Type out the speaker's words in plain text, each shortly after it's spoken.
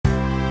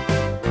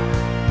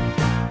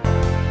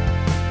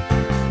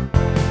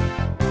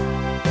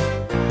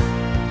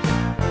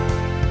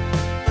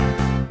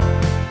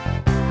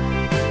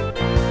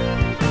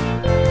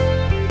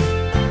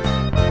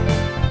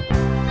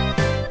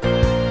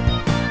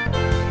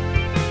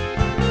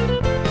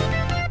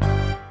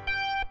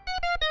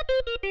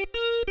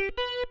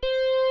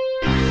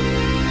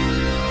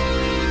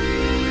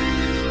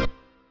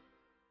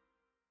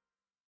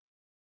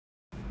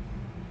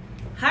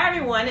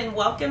everyone, and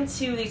welcome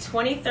to the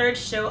 23rd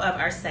show of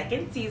our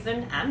second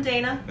season. I'm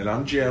Dana. And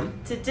I'm Jim.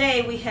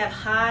 Today we have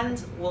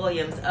Hans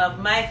Williams of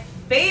my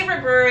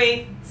favorite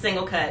brewery,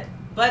 Single Cut.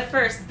 But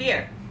first,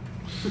 beer.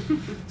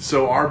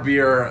 So our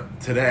beer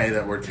today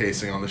that we're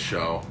tasting on the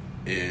show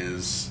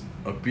is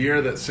a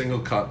beer that Single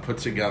Cut put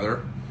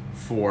together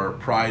for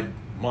Pride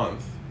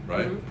Month,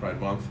 right? Mm-hmm. Pride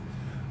Month.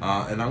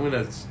 And I'm going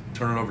to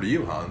turn it over to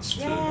you, Hans.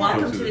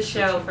 Welcome to the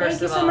show, first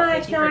Thank you of so all.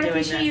 much. Thank you No, for I doing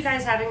appreciate this. you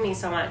guys having me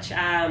so much.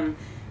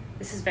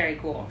 This is very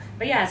cool.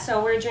 But yeah,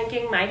 so we're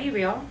drinking Mighty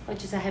Real,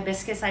 which is a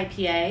hibiscus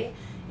IPA.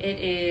 It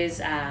is,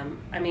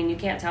 you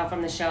can't tell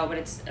from the show, but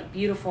it's a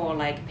beautiful,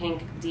 like,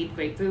 pink, deep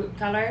grapefruit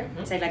color.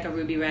 I'd say like a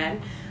ruby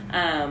red.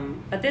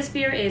 But this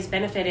beer is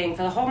benefiting,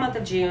 for the whole month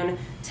of June,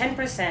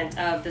 10%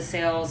 of the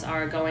sales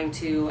are going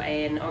to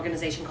an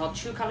organization called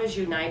True Colors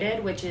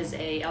United, which is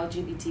a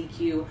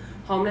LGBTQ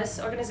homeless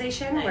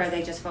organization. Nice. Where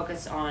they just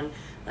focus on,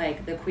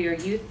 like, the queer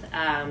youth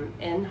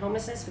in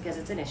homelessness, because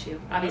it's an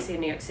issue, obviously in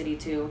New York City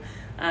too.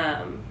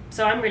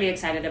 So I'm really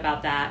excited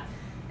about that.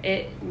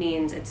 It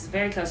means it's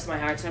very close to my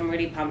heart, so I'm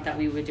really pumped that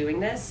we were doing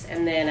this.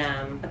 And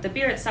then, but the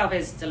beer itself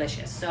is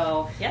delicious.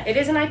 So It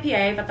is an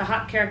IPA, but the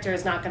hop character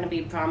is not going to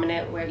be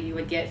prominent where you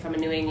would get from a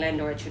New England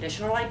or a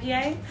traditional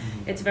IPA.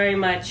 It's very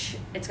much,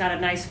 it's got a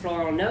nice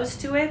floral nose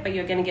to it, but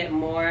you're going to get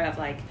more of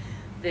like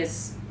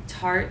this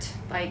tart,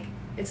 like,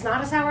 it's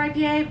not a sour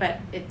IPA, but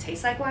it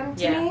tastes like one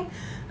to me.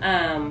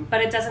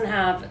 But it doesn't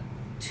have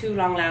too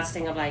long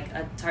lasting of like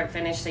a tart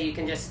finish, so you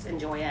can just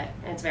enjoy it.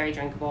 It's very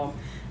drinkable.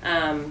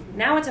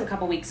 Now it's a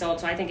couple weeks old,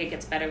 so I think it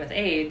gets better with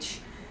age.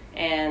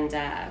 And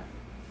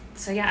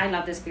so I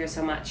love this beer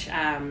so much.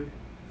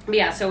 But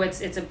yeah, so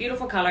it's a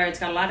beautiful color. It's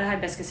got a lot of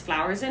hibiscus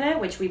flowers in it,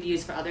 which we've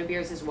used for other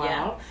beers as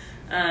well.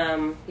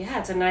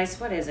 It's a nice,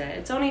 what is it?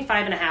 It's only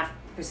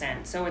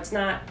 5.5%, so it's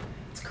not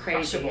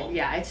crazy. Crushable.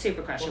 Yeah, it's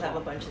super crushable. We'll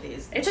have a bunch of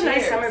these. It's a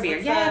nice summer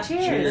beer. Let's,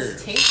 Cheers.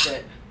 Let's taste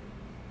it.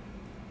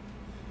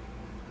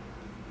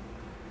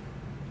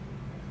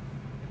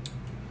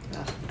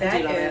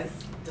 That is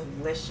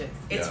delicious.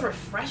 It's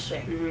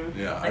refreshing. Mm-hmm.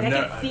 Yeah, Like I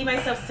can see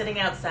myself sitting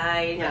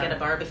outside, like at a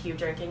barbecue,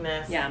 drinking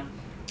this. Yeah.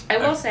 I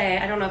will say,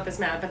 I don't know if this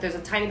matters, but there's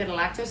a tiny bit of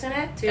lactose in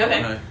it too.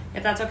 Okay.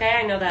 If that's okay.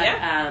 I know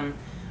that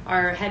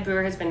our head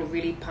brewer has been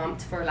really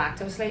pumped for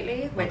lactose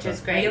lately, which is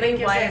great.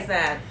 Really? Why is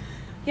that?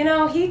 You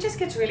know, he just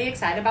gets really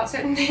excited about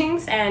certain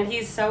things, and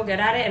he's so good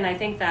at it. And I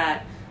think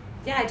that,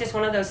 it's just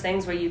one of those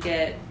things where you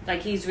get,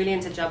 like, he's really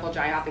into double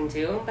dry hopping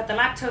too. But the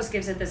lactose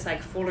gives it this, like,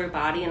 fuller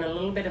body and a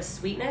little bit of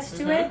sweetness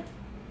to it.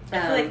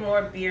 I feel like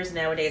more beers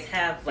nowadays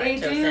have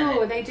lactose in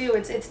it. They do.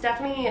 It's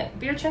definitely,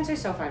 beer trends are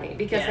so funny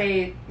because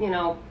they,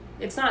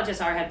 it's not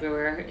just our head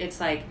brewer. It's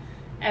like,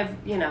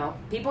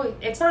 people,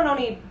 it's not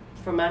only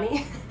for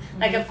money.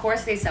 Like, of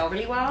course, they sell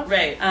really well.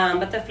 Right.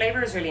 But the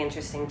flavor is really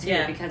interesting,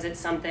 too, because it's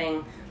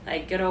something,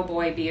 like, good old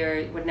boy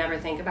beer would never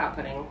think about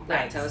putting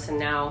lactose. And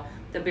now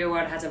the beer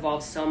world has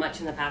evolved so much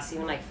in the past,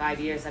 even, 5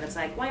 years, that it's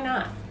like, why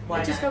not?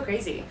 Just go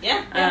crazy.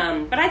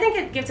 Yeah. But I think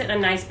it gives it a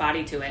nice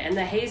body to it. And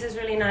the haze is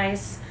really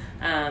nice.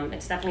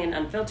 It's definitely an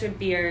unfiltered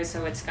beer,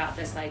 so it's got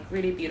this,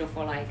 really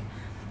beautiful,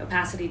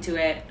 opacity to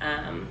it.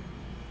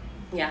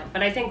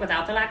 But I think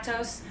without the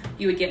lactose,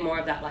 you would get more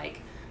of that,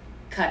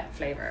 cut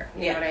flavor.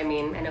 You know what I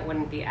mean? And it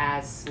wouldn't be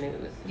as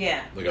smooth.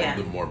 Yeah. Like a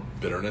little bit more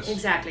bitterness.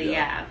 Exactly,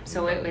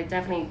 So it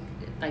definitely,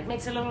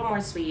 makes it a little more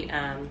sweet.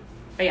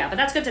 But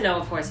that's good to know,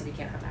 of course, if you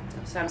can't have lactose.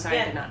 So I'm sorry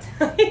I did not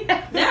tell you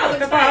that. No, it's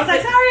Before I was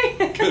like,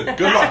 sorry. Good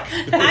luck.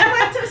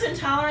 I'm lactose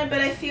intolerant,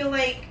 but I feel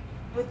like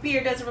with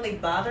beer, it doesn't really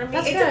bother me.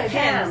 That's it good,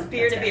 depends,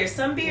 beer That's to beer. good.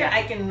 Some beer,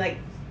 I can,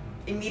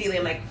 immediately,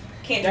 I'm like,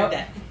 can't drink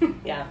that.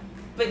 Yeah.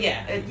 But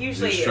it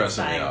usually You're it's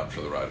stressing fine. me out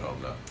for the ride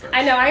home now. Thanks.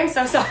 I know, I am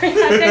so sorry. I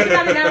think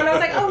about it now, and I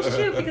was like, oh,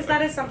 shoot, because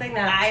that is something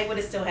that... I would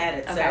have still had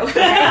it, Okay.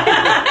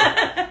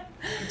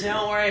 so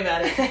don't worry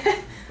about it.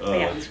 Oh,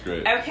 that's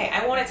great. Okay,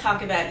 I want to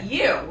talk about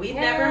you. We've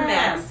never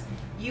met.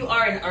 You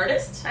are an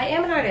artist? I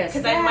am an artist.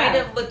 Because I might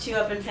have looked you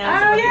up and found Oh,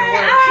 some of your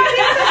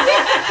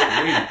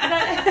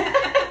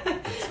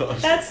work.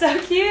 That's so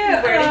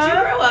cute. Where did you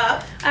grow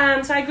up?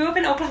 So I grew up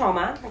in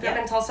Oklahoma. I grew up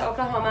in Tulsa,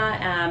 Oklahoma.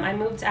 I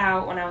moved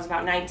out when I was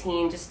about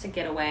 19 just to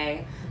get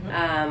away.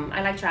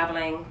 I like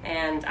traveling,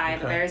 and I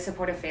have a very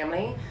supportive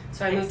family.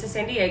 So I moved to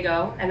San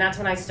Diego, and that's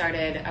when I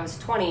started. I was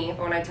 20,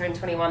 but when I turned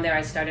 21 there,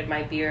 I started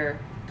my beer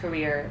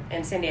career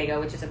in San Diego,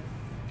 which is a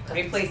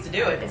great place to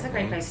do it. It's a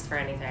great place for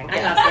anything.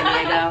 I love San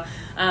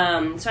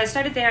Diego. So I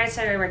started there. I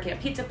started working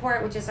at Pizza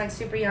Port, which is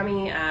super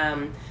yummy.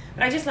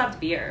 But I just loved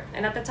beer.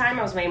 And at the time,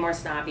 I was way more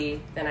snobby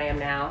than I am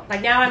now.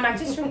 Now I'm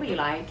just drink what you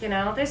like,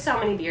 There's so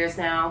many beers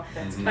now.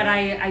 But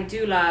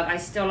I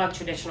still love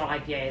traditional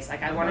IPAs.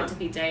 I want it to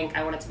be dank.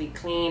 I want it to be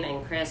clean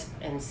and crisp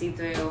and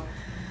see-through.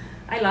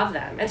 I love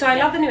them. And so I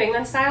love the New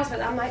England styles,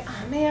 but I'm like,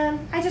 oh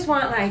man, I just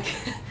want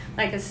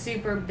a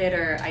super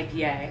bitter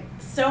IPA.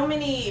 So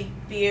many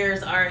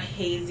beers are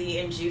hazy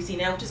and juicy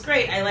now, which is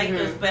great. I like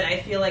those, but I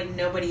feel like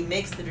nobody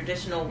makes the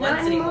traditional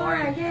ones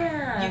anymore.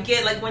 Yeah. You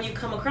get when you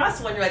come across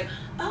one, you're like,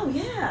 oh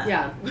yeah,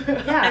 yeah.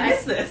 I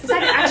miss this.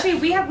 Actually,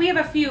 we have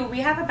a few.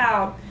 We have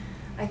about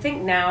I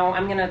think now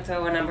I'm gonna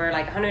throw a number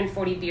like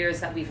 140 beers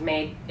that we've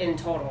made in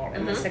total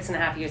in the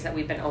 6.5 years that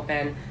we've been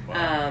open. Wow.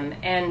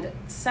 And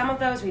some of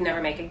those we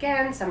never make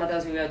again. Some of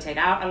those we rotate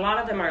out. A lot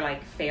of them are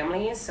like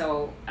families.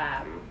 So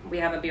we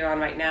have a beer on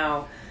right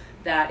now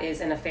that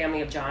is in a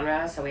family of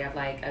genres. So we have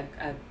like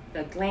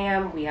the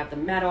glam, we have the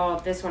metal.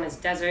 This one is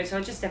desert. So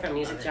it's just different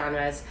music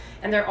genres,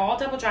 and they're all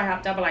double dry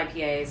hop, double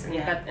IPAs,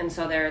 and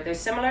so they're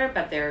similar,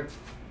 but they're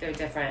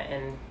different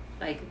in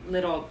like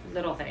little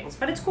things.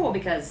 But it's cool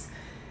because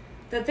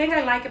the thing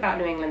I like about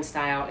New England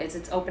style is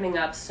it's opening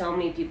up so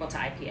many people to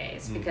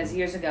IPAs. Because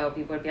years ago,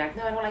 people would be like,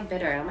 no, I don't like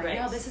bitter. And I'm like,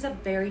 no, this is a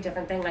very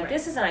different thing. Like,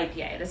 this is an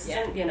IPA. This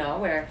isn't,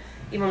 where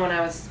even when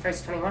I was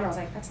first 21, I was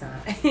like, that's not,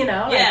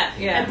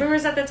 And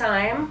brewers at the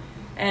time,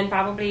 and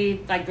probably,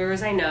 like,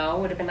 brewers I know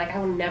would have been like, I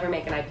will never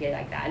make an IPA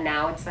like that. And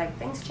now it's like,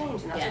 things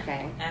change, and that's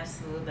okay.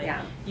 Absolutely.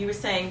 Yeah. You were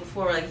saying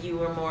before, like, you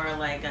were more,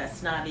 like,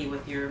 snotty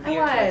with your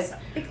beer I was.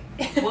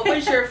 What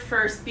was your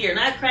first beer?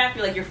 Not craft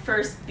beer, like, your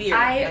first beer.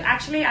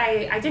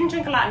 I didn't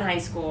drink a lot in high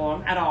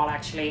school at all,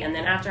 actually. And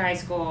then after high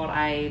school,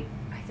 I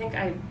think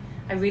I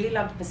really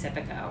loved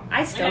Pacifico.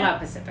 I still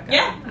love Pacifico.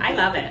 Yeah. I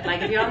love it.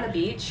 Like, if you're on the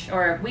beach,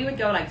 or we would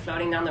go, like,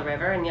 floating down the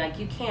river, and you're like,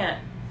 you can't,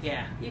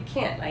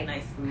 like,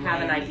 nice,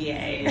 have an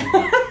IPA.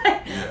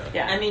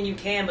 Yeah. I mean, you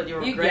can, but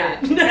you'll regret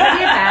it. It'll be a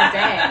bad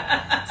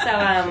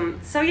day.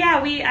 So yeah,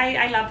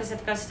 I love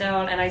Pacifico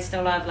still, and I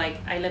still love,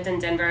 like, I lived in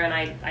Denver, and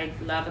I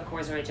love a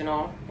Coors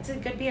Original. It's a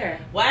good beer.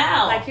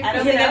 Wow. Like, I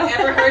don't think I've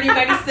ever heard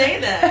anybody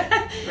say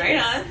that. Right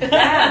on.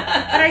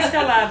 Yeah. But I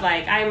still love,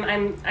 like,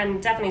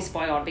 I'm definitely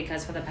spoiled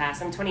because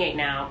I'm 28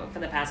 now, but for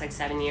the past, like,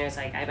 7 years,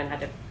 like, I haven't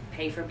had to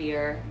pay for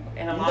beer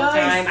in a long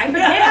time. I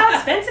forget how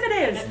expensive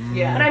it is.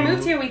 Yeah. When I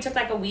moved here, we took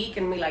like a week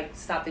and we like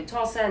stopped through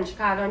Tulsa and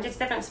Chicago and just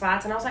different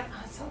spots, and I was like,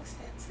 oh, it's so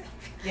expensive.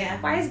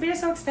 Yeah. Why is beer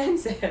so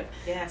expensive?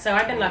 Yeah. So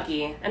I've been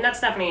lucky, and that's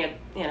definitely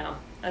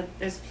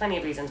there's plenty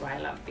of reasons why I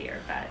love beer,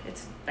 but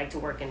it's like to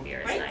work in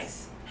beer is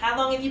nice. How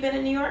long have you been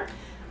in New York?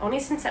 Only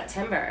since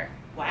September.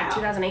 Wow. Of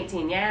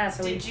 2018, yeah.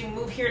 So did you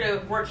move here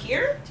to work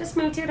here? Just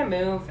moved here to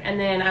move, and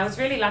then I was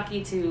really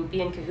lucky to be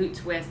in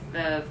cahoots with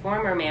the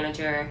former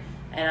manager.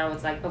 And I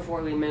was like,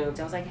 before we moved,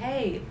 I was like,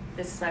 hey,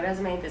 this is my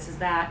resume, this is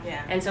that.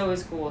 Yeah. And so it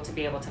was cool to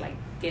be able to like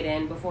get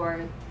in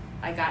before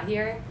I got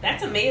here.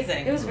 That's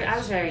amazing. I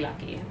was very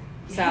lucky.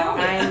 So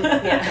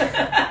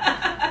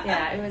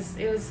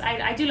it was.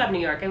 I do love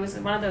New York. It was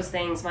one of those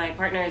things. My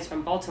partner is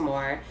from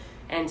Baltimore,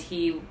 and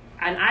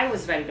I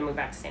was ready to move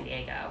back to San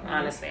Diego.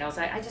 Honestly, I was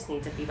like, I just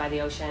need to be by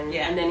the ocean.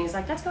 Yeah. And then he's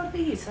like, let's go to the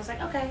east. I was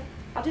like, okay,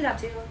 I'll do that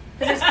too.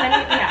 Because there's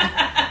plenty.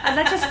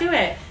 Let's just do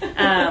it.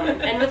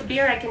 And with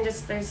beer,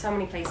 there's so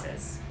many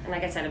places. And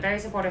like I said, a very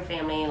supportive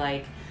family.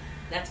 Like,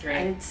 that's great.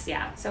 And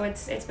so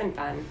it's been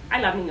fun. I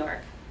love New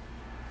York.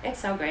 It's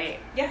so great.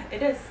 Yeah,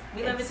 it is.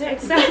 We love it too.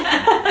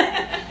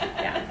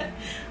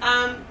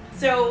 Yeah.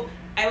 So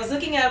I was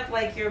looking up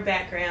like your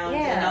background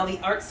and all the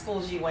art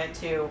schools you went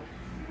to.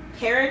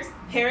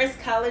 Paris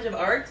College of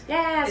Art?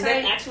 Yeah. Is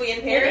that actually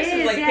in Paris? It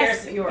is, like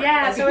Paris, New York?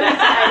 Yeah, so it is,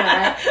 I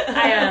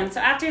know, right? So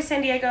after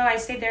San Diego, I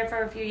stayed there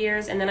for a few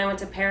years, and then I went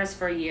to Paris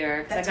for a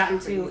year, because I got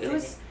into,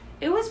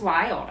 it was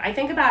wild. I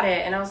think about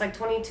it, and I was like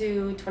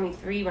 22,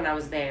 23 when I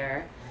was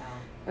there.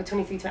 Or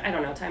 23, I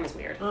don't know, time is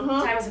weird.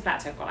 Time is a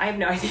flat circle. I have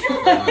no idea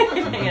what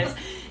anything is.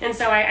 And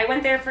so I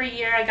went there for a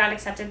year, I got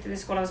accepted to the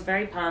school, I was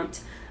very pumped.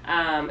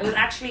 It was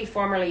actually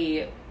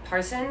formerly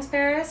Parsons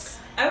Paris.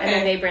 Okay. And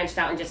then they branched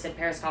out and just said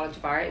Paris College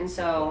of Art. And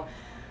so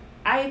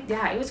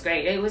it was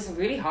great. It was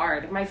really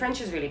hard. My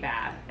French is really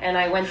bad. And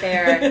I went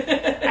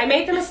there. I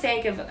made the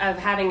mistake of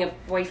having a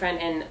boyfriend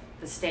in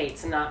the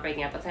States and not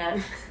breaking up with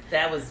him.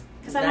 That was...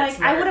 Because I'm like,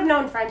 smart. I would have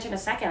known French in a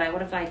second. I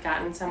would have like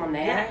gotten someone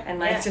there and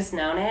like just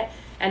known it.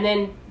 And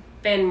then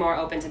been more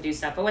open to do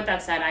stuff. But with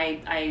that said,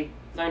 I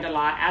learned a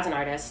lot as an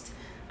artist.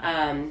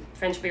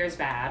 French beer is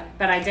bad,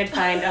 but I did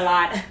find a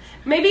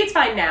lot.Maybe it's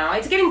fine now.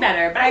 It's getting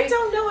better, but I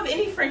don't know of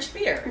any French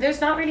beer.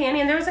 There's not really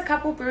any, and there was a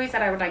couple breweries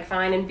that I would like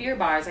find, and beer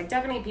bars. Like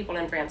definitely people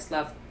in France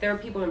there are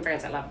people in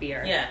France that love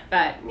beer. Yeah.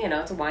 But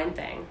it's a wine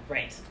thing.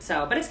 Right.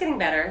 So, but it's getting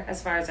better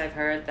as far as I've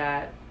heard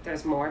that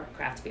there's more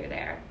craft beer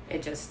there.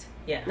 It just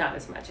not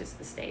as much as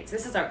the States.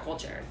 This is our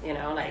culture,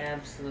 like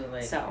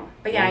absolutely. So,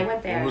 but I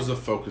went there. What was the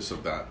focus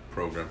of that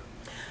program?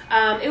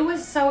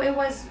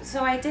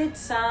 So I did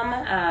some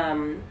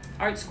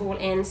art school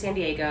in San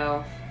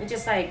Diego. It was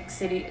just like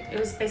it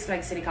was basically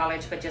like City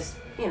College, but just,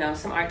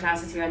 some art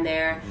classes here and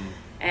there.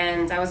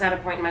 And I was at a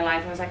point in my life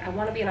where I was like, I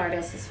want to be an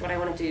artist. This is what I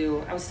want to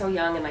do. I was so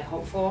young and like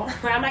hopeful.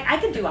 Where I'm like, I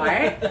can do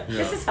art.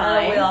 This is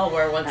fine. We all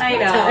were once. I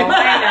know.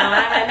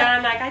 And now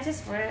I'm like, I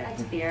just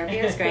beer.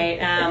 Beer's great.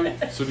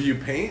 So do you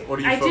paint? What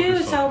do you I focus do.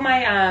 on? So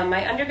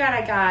my undergrad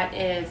I got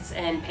is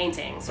in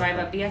painting. So I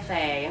have a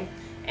BFA.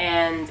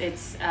 And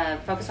it's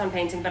focused on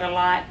painting, but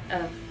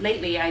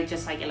lately I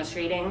just like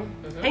illustrating.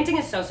 Painting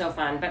is so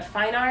fun, but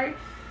fine art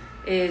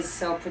is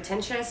so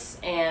pretentious,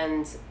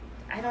 and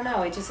I don't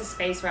know, it's just a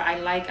space where I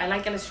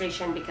like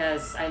illustration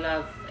because I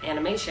love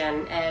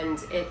animation, and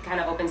it kind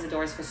of opens the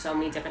doors for so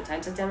many different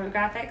types of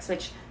demographics,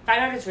 which fine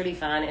art is really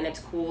fun and it's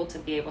cool to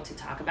be able to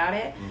talk about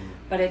it,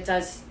 but it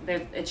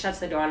shuts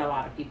the door on a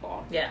lot of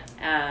people. Yeah.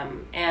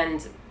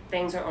 And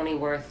things are only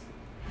worth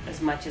as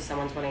much as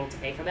someone's willing to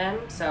pay for them.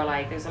 So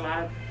like there's a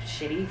lot of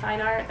shitty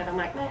fine art that I'm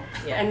like, no.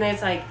 Yeah. And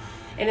there's like,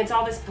 and it's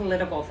all this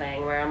political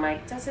thing where I'm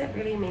like, does it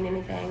really mean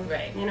anything?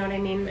 Right. You know what I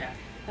mean? Yeah.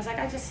 I was like,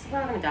 we're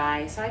all gonna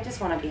die, so I just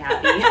want to be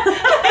happy.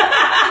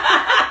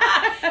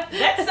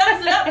 That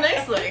sums it up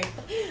nicely.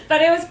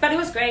 But it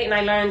was great, and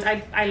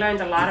I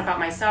learned a lot about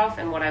myself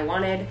and what I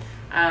wanted.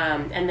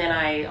 And then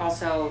I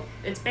also,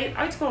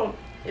 art school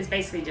is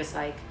basically just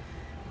like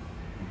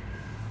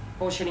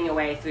bullshitting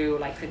away through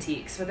like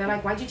critiques where they're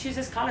like, why'd you choose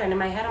this color? And in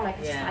my head I'm like,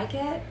 I just like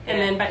it. And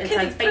then but it's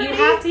like, but you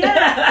have to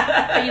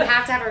but you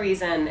have to have a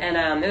reason.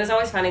 And it was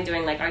always funny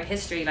doing like art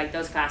history, like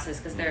those classes,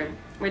 because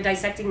we're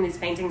dissecting these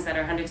paintings that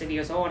are hundreds of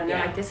years old, and they're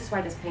like, this is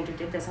why this painter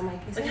did this. I'm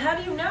like, how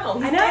do you know?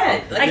 He's I know.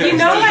 dead. Like you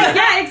know,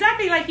 like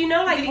exactly. Like you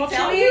know, like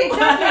culturally,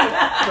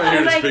 exactly. I'm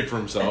here to speak for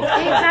himself.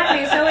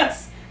 Exactly.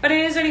 So but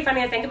it is really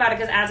funny to think about it,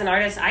 because as an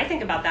artist, I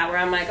think about that where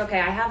I'm like, okay,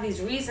 I have these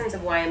reasons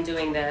of why I'm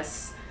doing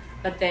this,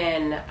 but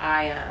then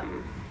I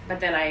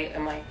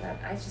am like,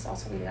 I just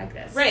also really like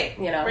this, right?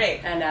 You know,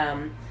 right?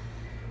 And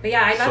but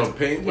yeah, I love. So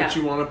paint what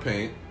you want to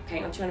paint.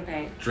 Paint what you want to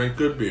paint. Drink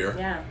good beer.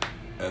 Yeah.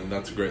 And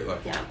that's a great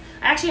life. Yeah,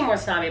 I actually am more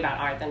snobby about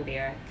art than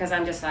beer, because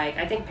I'm just like,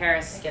 I think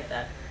Paris. I get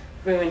that.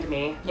 Ruined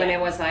me when it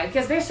was like,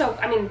 because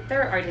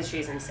their art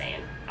history is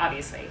insane,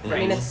 obviously. Right. I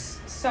mean, it's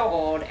so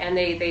old, and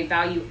they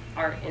value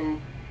art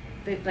in,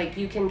 like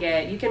you can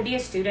be a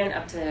student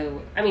up to,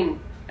 I mean,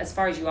 as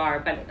far as you are,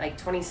 but like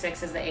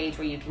 26 is the age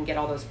where you can get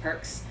all those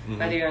perks,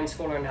 whether you're in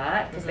school or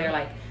not, because they're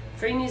like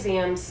free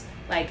museums,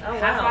 like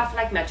half off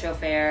like Metro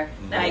fare,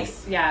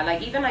 nice. Like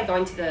like even like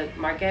going to the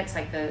markets,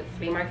 like the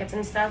flea markets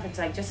and stuff. It's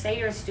like, just say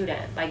you're a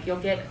student, like you'll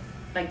get.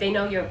 Like, they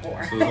know you're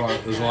poor. So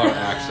there's a lot of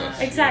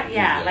access. Exactly,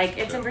 yeah. Like,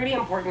 it's really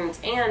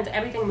important, and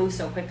everything moves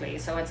so quickly.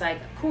 So it's like,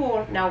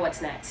 cool, now what's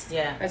next?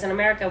 Yeah. Whereas in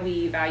America,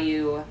 we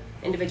value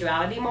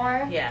individuality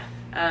more. Yeah.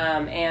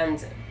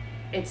 And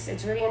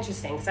it's really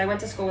interesting, because I went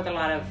to school with a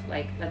lot of,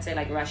 like, let's say,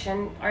 like,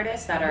 Russian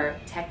artists that are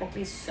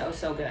technically so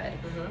good.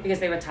 Because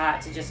they were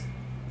taught to just,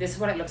 this is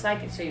what it looks like,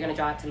 so you're going to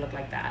draw it to look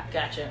like that.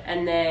 Gotcha.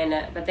 And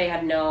then, but they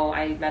had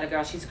I met a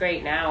girl, she's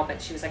great now,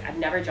 but she was like, I've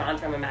never drawn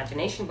from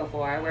imagination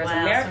before, whereas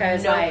America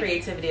is no like...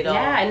 creativity at all.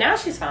 Yeah, and now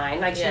she's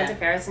fine. Like, she went to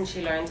Paris and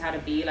she learned how to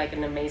be, like,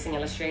 an amazing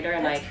illustrator.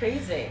 And that's like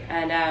crazy.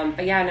 And,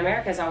 but yeah, in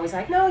America is always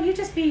like, no, you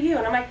just be you.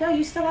 And I'm like, no,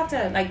 you still have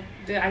to, like,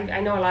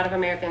 I know a lot of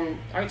American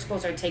art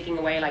schools are taking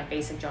away, like,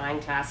 basic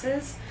drawing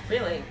classes.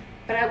 Really?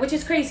 But which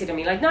is crazy to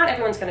me. Like, not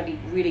everyone's going to be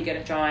really good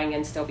at drawing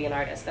and still be an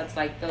artist. That's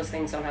like, those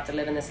things don't have to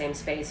live in the same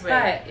space.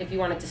 Right. But if you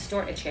want to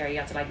distort a chair, you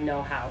have to like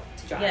know how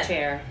to draw a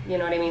chair. You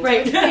know what I mean?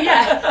 Right. So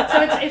yeah.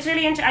 So it's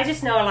really interesting. I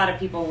just know a lot of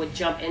people would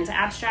jump into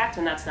abstract,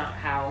 and that's not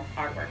how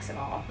art works at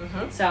all.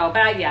 So,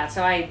 but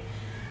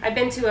I've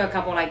been to a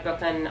couple like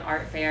Brooklyn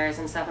art fairs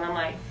and stuff, and I'm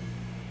like,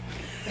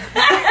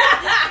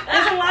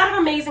 there's a lot of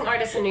amazing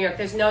artists in New York.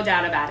 There's no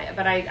doubt about it.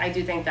 But I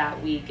do think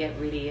that we get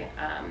really.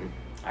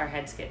 Our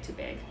heads get too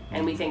big,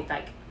 and we think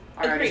like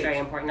our art is very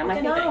important. I'm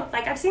like, no,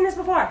 like I've seen this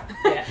before.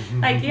 Yeah.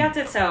 Like you have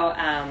to. So,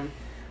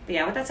 but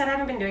yeah. With that said, I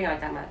haven't been doing it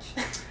like that much.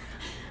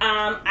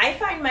 I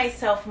find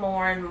myself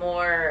more and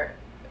more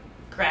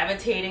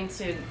gravitating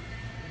to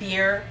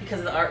beer because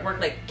of the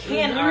artwork. Like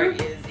can art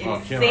is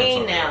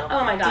insane now.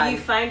 Oh my god! Do you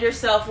find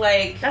yourself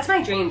like? That's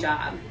my dream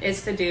job.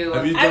 Is to do.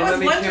 Have you done I was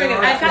any wondering. can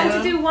art? I've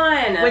gotten to do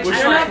one. Which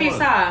I don't know if you one?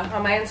 saw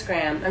on my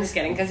Instagram. I'm just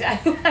kidding, because I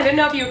didn't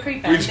know if you were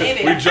creeping. We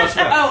just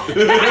met. Oh,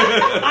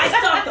 I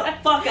stalked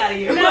the fuck out of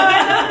you.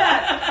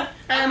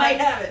 I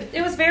might have it.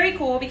 It was very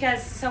cool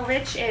because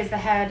Rich is the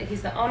head.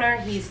 He's the owner.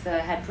 He's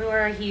the head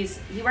brewer. He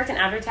worked in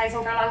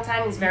advertising for a long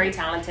time. He's very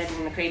talented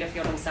in the creative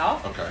field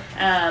himself. Okay.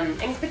 And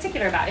he's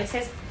particular about it. It's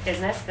his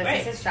business.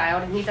 This is his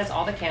child, and he does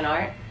all the can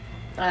art.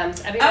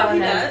 So every now and he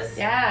then, does?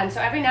 Yeah, and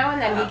so every now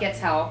and then he gets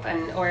help,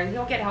 or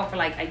he'll get help for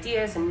like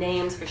ideas and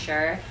names for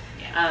sure.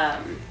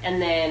 Yeah. And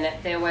then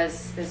there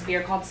was this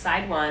beer called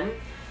Side One,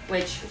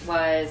 which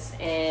was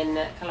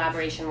in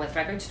collaboration with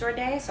Record Store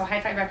Day. So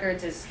Hi-Fi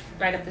Records is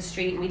right up the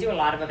street, and we do a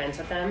lot of events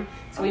with them.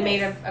 So we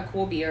made a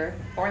cool beer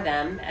for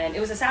them, and it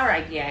was a sour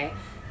IPA,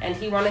 and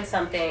he wanted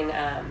something,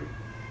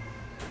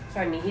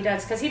 he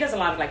does a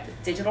lot of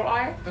like digital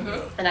art,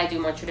 and I do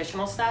more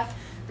traditional stuff.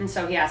 And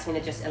so he asked me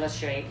to just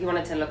illustrate. He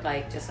wanted to look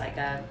like just like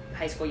a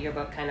high school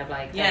yearbook kind of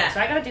like thing.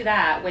 So I got to do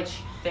that, which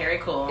very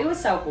cool. It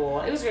was so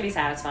cool. It was really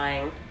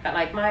satisfying. But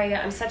like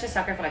I'm such a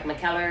sucker for like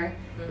McKellar,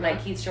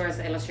 like Keith Shore is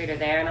the illustrator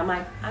there, and I'm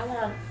like, I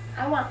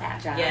want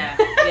that job. Yeah,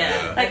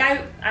 yeah. Like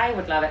I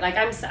would love it. Like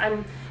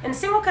I'm and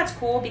Single Cut's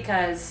cool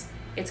because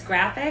it's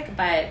graphic,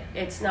 but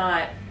it's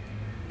not.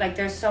 Like,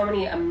 there's so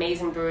many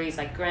amazing breweries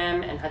like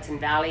Grimm and Hudson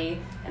Valley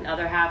and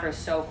Other Half are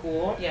so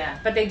cool. Yeah.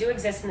 But they do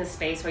exist in this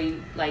space where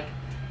you, like,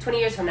 20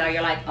 years from now,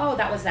 you're like, oh,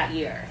 that was that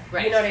year.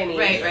 Right. You know what I mean?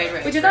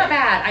 Right. Which is not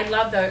bad. I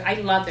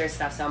love their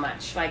stuff so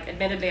much. Like,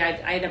 admittedly, I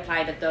had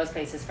applied at those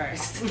places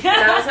first. And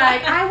I was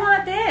like, I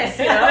want this.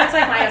 You know, it's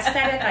like my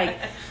aesthetic.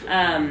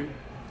 Like,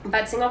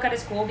 but single cut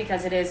is cool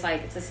because it is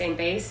like, it's the same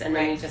base, and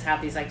then you just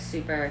have these like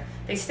super,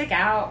 they stick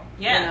out.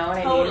 Yeah, you know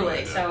what totally. I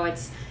mean? So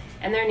it's,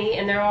 and they're neat,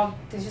 and they're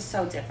just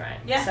so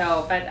different. Yeah.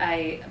 So, but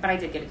I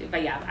did get to do,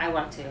 but yeah, I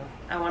want to.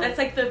 That's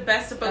like the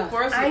best of both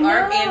worlds, I with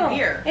art know. and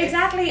beer.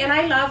 Exactly, and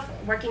I love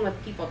working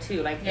with people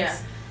too. Like, Yeah.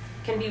 it's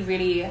can be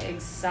really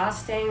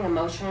exhausting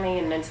emotionally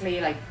and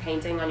mentally, like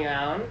painting on your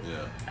own.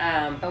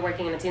 Yeah. But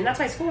working in a team, that's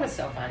why school is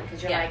so fun,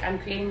 because you're like, I'm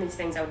creating these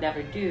things I would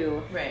never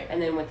do. Right.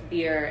 And then with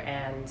beer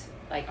and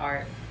like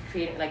art,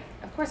 creating, like,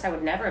 of course I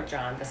would never have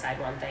drawn Decide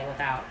One Thing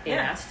without being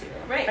asked to.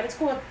 Right. But it's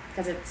cool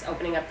because it's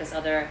opening up this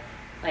other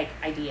like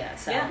idea.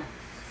 So yeah.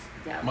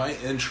 My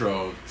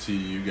intro to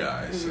you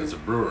guys as a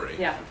brewery.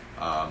 Yeah.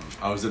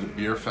 I was at a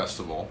beer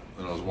festival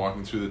and I was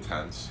walking through the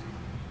tents,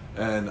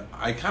 and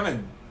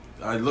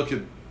I look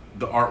at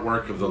the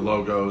artwork of the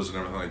logos and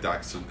everything like that.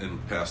 'Cause in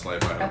past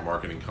life I had a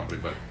marketing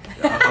company, but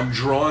I'm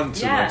drawn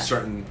to like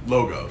certain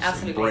logos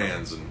and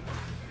brands,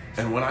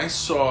 and when I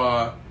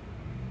saw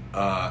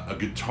a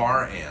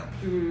guitar amp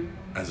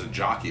as a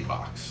jockey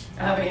box,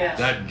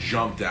 that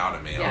jumped out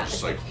at me. I was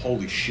just like,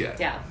 holy shit,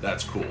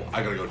 that's cool.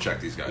 I gotta go check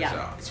these guys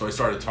out. So I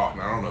started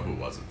talking. I don't know who it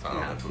was at the time. I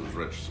don't know if it was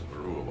Rich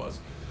or who it was,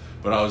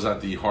 but I was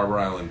at the Harbor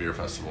Island Beer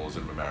Festival. It was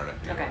in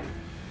Mamaroneck, New York.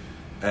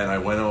 And I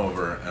went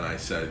over and I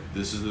said,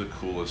 this is the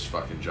coolest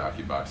fucking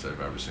jockey box I've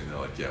ever seen. They're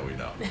like, yeah, we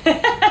know.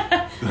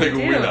 Like,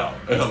 we know.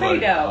 And it's I'm pretty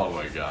like, dope. oh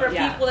my God. For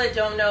people that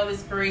don't know,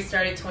 this brewery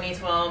started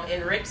 2012,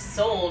 and Rich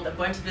sold a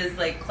bunch of his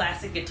like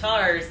classic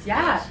guitars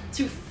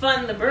to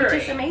fund the brewery.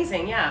 Which is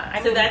amazing, I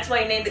so mean, that's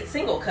why he named it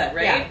Single Cut,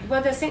 right? Yeah.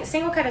 Well, the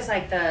single cut is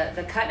like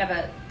the cut of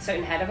a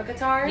certain head of a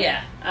guitar.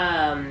 Yeah.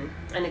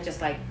 And it just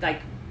like I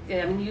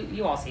mean,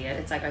 you all see it.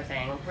 It's like our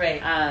thing.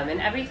 Right.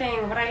 And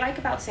everything, what I like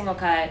about single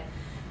cut,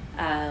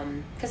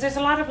 because there's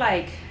a lot of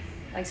like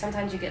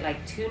sometimes you get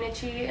like too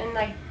nichey in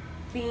like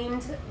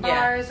themed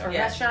bars or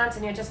restaurants,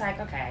 and you're just like,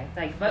 okay,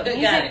 like, but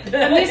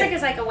music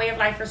is like a way of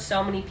life for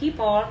so many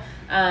people,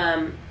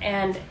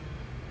 and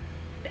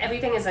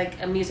everything is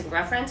like a music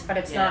reference, but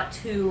it's not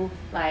too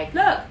like,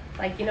 look,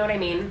 like, you know what I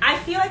mean? I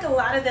feel like a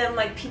lot of them,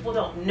 like, people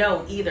don't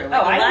know either.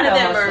 Like, I a lot know of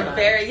them most are of them.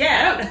 very,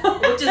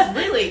 which is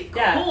really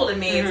cool to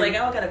me. It's like,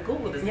 oh, I gotta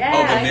Google this.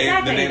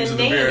 Yeah. The names of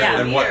the beer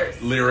and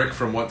what lyric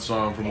from what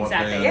song from what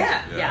band.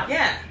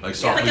 Yeah. Like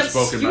softly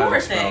spoken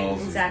magic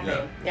spells. Exactly.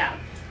 Yeah.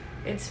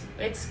 It's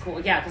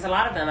cool. Yeah, because a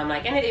lot of them I'm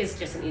like, and it is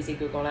just an easy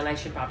Google, and I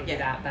should probably do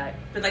that.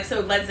 But like,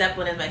 so Led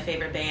Zeppelin is my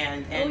favorite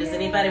band, and does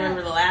anybody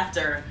remember The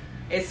Laughter?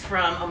 It's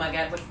from, oh my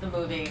God, what's the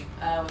movie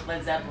with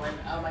Led Zeppelin?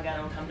 Oh my God,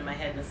 it'll come to my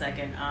head in a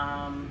second.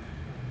 I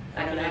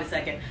don't know. In a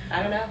second.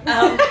 I don't know.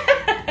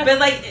 But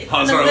like, it's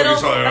in the middle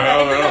of the song,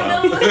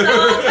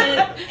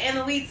 and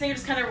the lead singer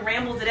just kind of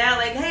rambles it out,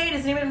 like, "Hey,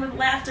 does anyone remember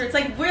Laughter?" It's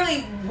like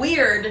really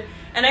weird.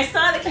 And I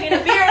saw the can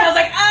of beer, and I was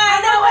like,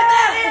 I know what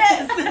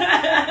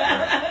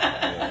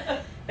that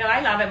is. No,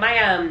 I love it.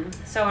 My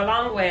so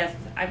along with,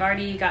 I've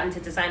already gotten to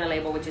design a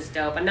label, which is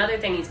dope. Another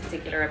thing he's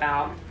particular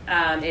about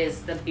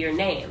is the beer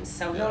names.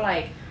 So he'll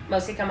like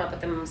mostly come up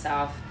with them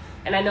himself.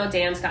 And I know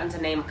Dan's gotten to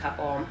name a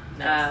couple.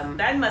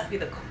 That must be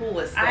the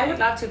coolest thing. I would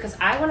love to, because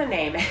I want to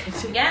name it.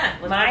 Yeah.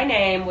 My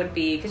name would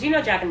be, because you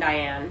know Jack and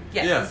Diane.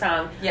 Yes. The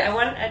song. Yes. I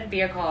want a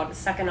beer called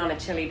Sucking on a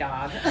Chili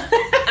Dog.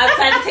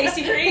 Outside the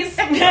Tasty Freeze?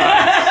 Nice.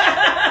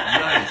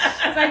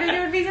 So I think it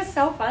would be just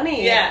so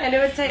funny. Yeah. And it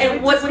would take.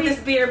 And what would this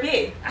beer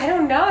be? I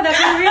don't know. That's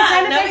what we were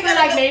trying to think.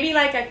 Like maybe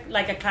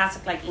like a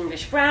classic like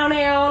English brown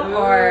ale,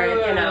 or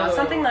you know,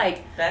 something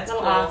like that's a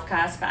little off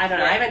cusp. I don't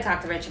know. I haven't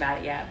talked to Rich about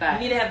it yet, but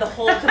you need to have the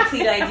whole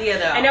complete idea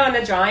though. I know, in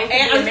the drawing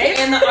and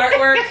the artwork.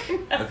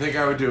 I think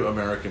I would do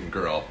American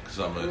Girl, because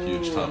I'm a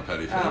huge Tom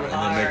Petty fan, and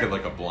then make it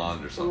like a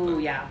blonde or something. Ooh,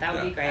 yeah, that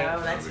would be great. Oh,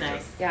 that's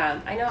nice.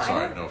 Yeah, I know.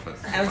 Sorry, no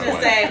offense. I was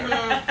gonna say,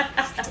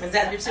 is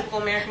that your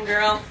typical American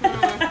Girl? All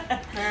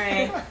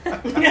right.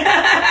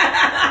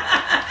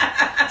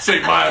 Say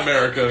My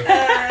America.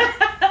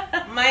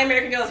 My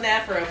American Girl is an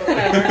afro, but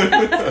whatever.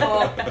 It's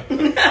cool.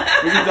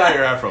 We can dye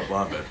your afro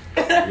blonde,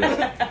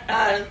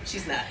 babe.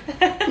 She's not.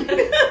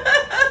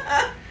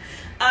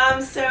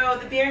 So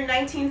the beer in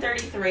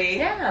 1933.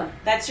 Yeah.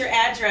 That's your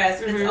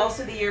address, but it's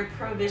also the year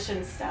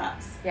Prohibition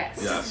stops. Yes.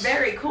 Which is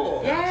very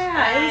cool.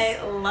 Yeah.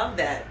 I love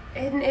that.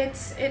 And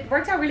it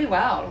worked out really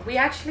well. We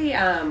actually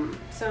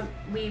so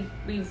we've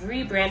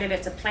rebranded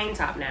it to Plain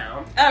Top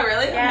now. Oh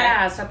really?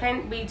 Yeah. Okay. So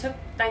we took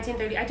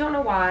 1930. I don't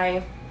know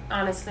why,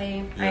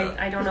 honestly. Yeah.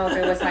 I don't know if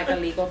it was like a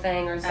legal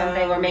thing or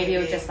something, or maybe it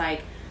was just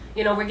like,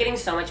 you know, we're getting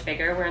so much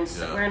bigger. We're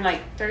in like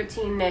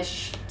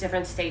 13-ish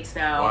different states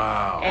now.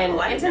 Wow. And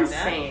it's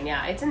insane.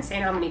 Yeah, it's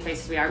insane how many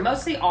places we are.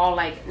 Mostly all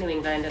like New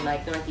England and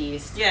like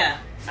Northeast. Yeah.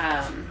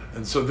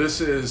 And so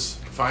this is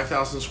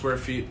 5,000 square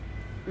feet.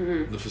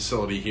 The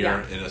facility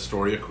here in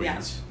Astoria,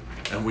 Queens.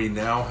 And we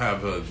now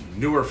have a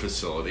newer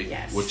facility,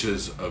 Yes. which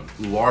is a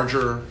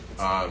larger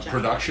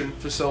production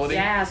facility.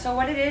 Yeah, so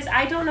what it is,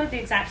 I don't know the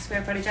exact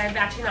square footage. I've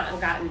actually not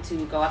gotten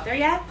to go up there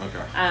yet.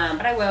 Okay.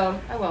 But I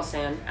will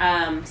soon.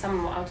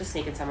 I'll just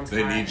sneak in someone's car.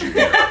 They need you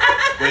here.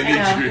 They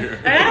need you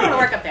here. And I don't want to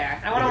work up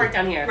there. I want to work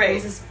down here.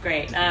 Right. This is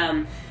great.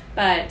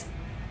 But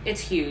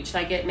it's huge.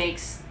 Like, it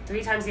makes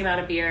 3 times the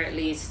amount of beer, at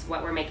least,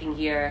 what we're making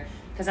here.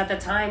 Because at the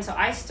time, so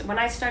when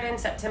I started in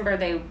September,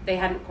 they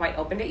hadn't quite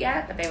opened it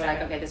yet, but they were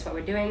like, okay, this is what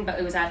we're doing. But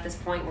it was at this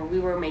point where we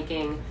were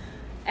making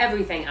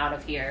everything out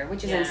of here,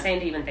 which is insane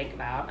to even think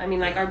about. I mean,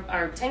 like,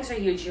 our tanks are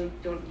huge, you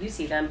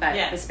see them, but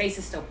the space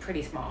is still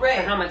pretty small for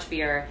how much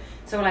beer.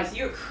 So, like,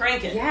 you're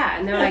cranking. Yeah,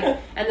 and they're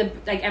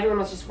like, everyone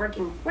was just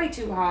working way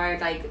too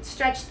hard, like,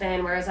 stretched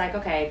thin, whereas, like,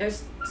 okay,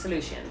 there's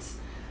solutions.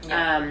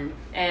 Yeah.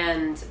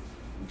 And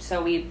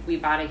so we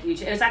bought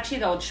it was actually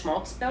the old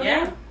Schmaltz building.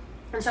 Yeah.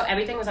 And so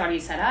everything was already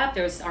set up.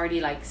 There was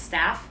already, like,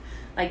 staff.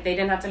 Like, they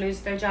didn't have to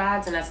lose their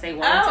jobs unless they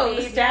wanted to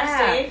leave. The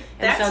staff stayed.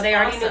 And so they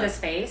already knew the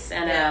space.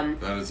 And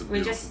that is a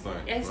beautiful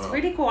thing. It's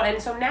really cool.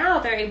 And so now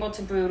they're able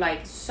to brew,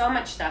 like, so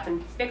much stuff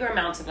and bigger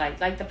amounts of,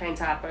 like the Plain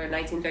Top or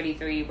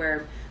 1933,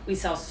 where we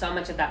sell so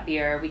much of that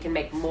beer. We can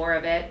make more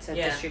of it to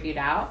distribute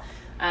out.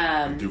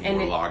 Do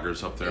more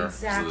lagers up there.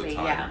 Exactly,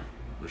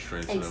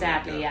 Restraints.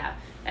 Exactly, yeah.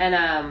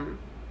 And,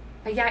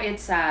 but yeah,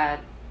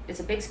 it's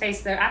a big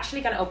space. They're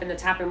actually going to open the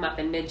tap room up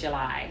in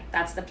mid-July.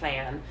 That's the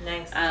plan.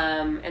 Nice.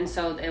 And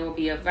so it will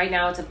be right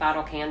now it's a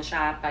bottle can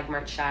shop, like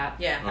merch shop.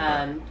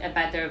 Yeah.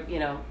 But they're,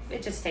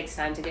 it just takes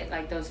time to get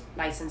like those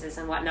licenses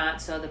and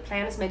whatnot. So the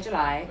plan is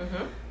mid-July,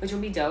 which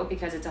will be dope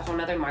because it's a whole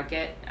nother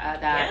market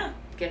that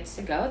gets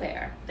to go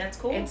there. That's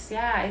cool. Is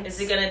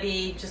it going to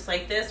be just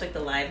like this, like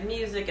the live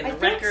music and the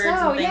think records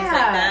so, and things like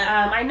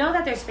that? I know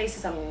that their space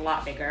is a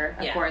lot bigger,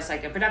 of course,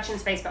 like their production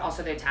space, but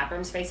also their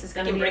taproom space is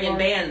going to be bring in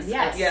bands.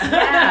 Yes,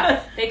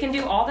 yeah. They can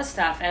do all the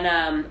stuff, and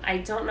I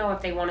don't know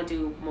if they want to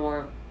do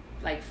more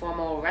like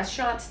formal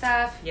restaurant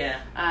stuff. Yeah.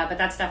 But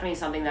that's definitely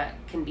something that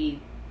can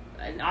be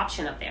an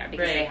option up there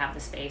because they have the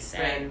space,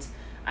 and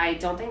I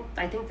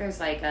think there's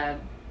like a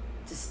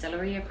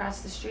distillery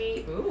across the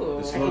street. Ooh.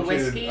 It's like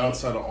located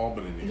outside of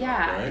Albany, New York,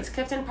 right? It's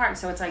Clifton Park,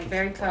 so it's like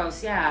very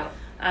close, But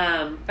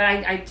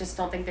I just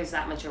don't think there's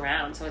that much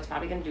around, so it's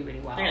probably going to do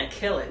really well. They're going to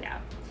kill it. Yeah.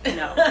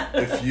 No.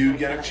 If you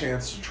get a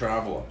chance to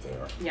travel up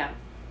there,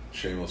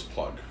 shameless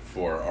plug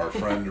for our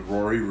friend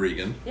Rory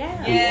Regan, who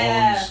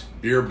owns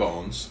Beer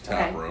Bones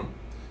Tap Room.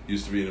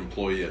 Used to be an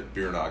employee at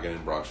Beer Noggin in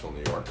Bronxville,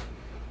 New York.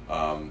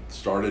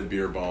 Started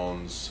Beer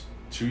Bones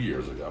 2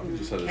 years ago.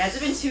 Has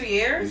it been 2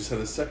 years? He just had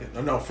his second.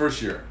 First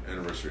year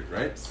anniversary,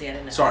 right? See, I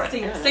didn't know. Sorry.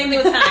 Same thing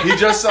with time. He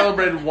just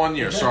celebrated 1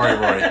 year. Sorry,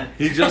 Rory.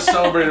 He just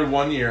celebrated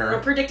 1 year.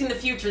 We're predicting the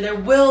future. There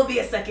will be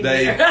a second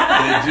year.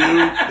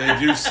 They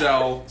do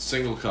sell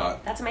single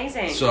cut. That's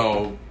amazing.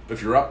 So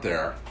if you're up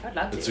there, I'd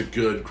love to. It's a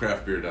good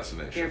craft beer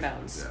destination. Beer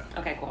Bones.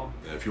 Yeah. Okay, cool.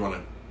 Yeah, if you want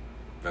to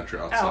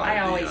venture outside I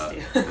always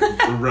do.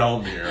 the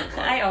realm here.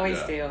 I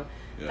always do.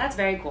 Yeah. That's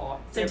very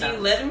cool. So do you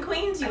live in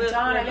Queens?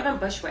 I live in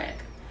Bushwick.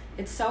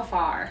 It's so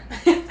far.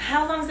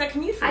 How long is that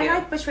commute for you? I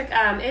like Bushwick.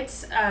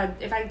 It's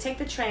if I take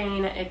the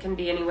train, it can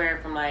be anywhere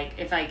from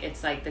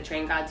it's like the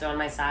train gods are on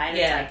my side.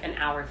 It's like an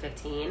hour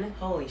 15.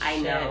 Holy shit! I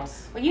know.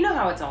 Well, you know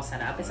how it's all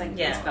set up. It's like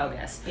it's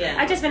bogus. Yeah.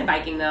 I've just been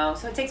biking though,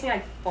 so it takes me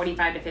like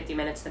 45 to 50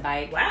 minutes to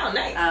bike. Wow,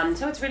 nice.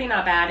 So it's really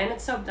not bad, and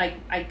it's so like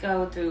I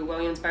go through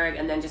Williamsburg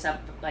and then just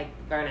up like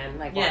Vernon,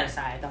 like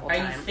Waterside the whole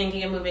time. Are you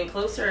thinking of moving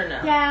closer or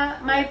no? Yeah,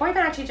 my boyfriend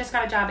actually just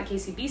got a job at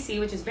KCBC,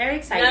 which is very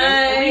exciting.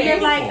 Nice. And we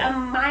live like a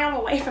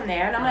mile away from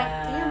there, and I'm like,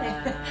 damn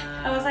it.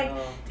 I was like,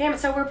 damn it.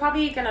 So we're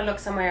probably gonna look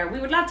somewhere. We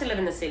would love to live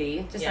in the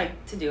city, just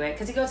like to do it,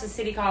 because he goes to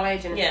City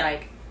College, and it's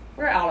like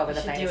we're all over the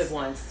place. Do it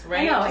once,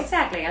 right? I know,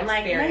 exactly. I'm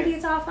like, maybe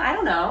it's awful. I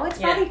don't know. It's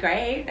probably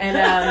great. And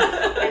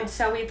and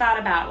so we thought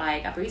about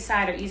like Upper East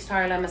Side or East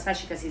Harlem,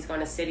 especially because he's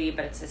going to City,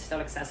 but it's still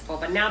accessible.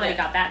 But now that he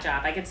got that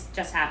job, like it's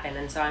just happened,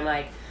 and so I'm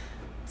like,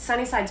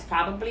 Sunnyside's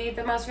probably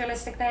the most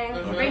realistic thing.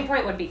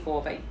 Greenpoint would be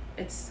cool, but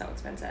it's so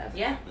expensive.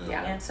 Yeah.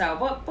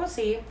 So we'll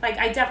see. Like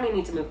I definitely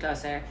need to move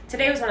closer.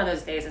 Today was one of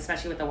those days,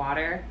 especially with the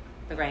water,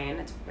 the rain.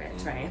 It's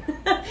rain.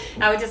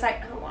 I was just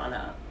like, I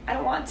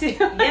don't want to.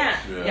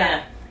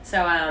 Yeah.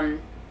 So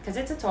because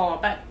it's a toll,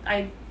 but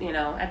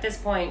at this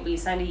point we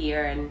signed a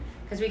year, and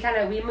because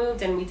we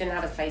moved and we didn't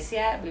have a place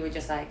yet, we were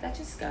just like, let's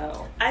just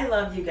go. I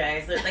love you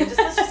guys. Like,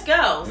 let's just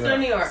go. Let's go to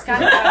New York.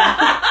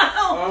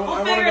 I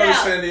want to go to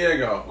San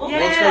Diego.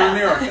 Let's go to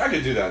New York. I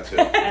could do that too.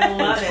 I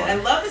love it. I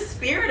love the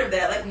spirit of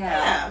that. Like,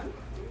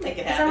 make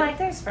it happen.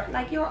 I'm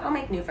like, I'll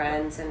make new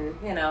friends, and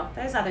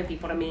there's other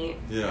people to meet,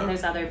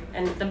 and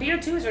and the beer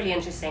too is really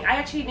interesting.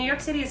 New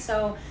York City is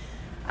so,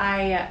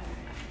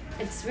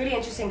 it's really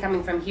interesting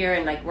coming from here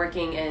and like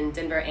working in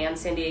Denver and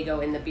San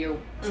Diego in the beer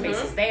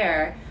spaces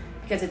there.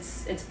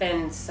 Because it's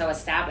been so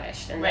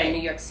established, and in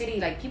New York City,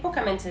 like people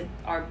come into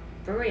our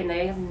brewery and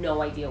they have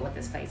no idea what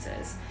this place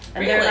is.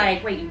 And Really? they're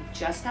like, wait, you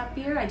just have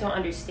beer? I don't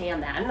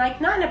understand that. And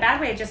like, not in a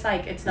bad way, just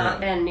like, it's not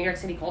been New York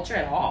City culture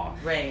at all.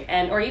 Right.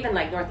 And, or even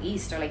like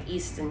Northeast or like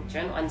East in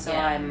general. And so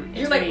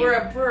You're like, we're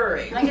a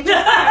brewery. Like, it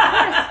just,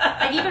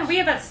 like even we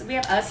have a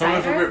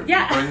cider.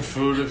 Bring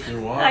food if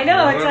you want. I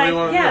know, Whatever it's you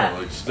want like, to do.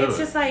 Like, just do it's it.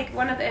 just like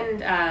one of the,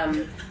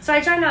 and so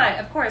I try not,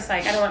 of course,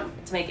 like I don't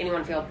want to make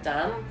anyone feel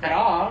dumb at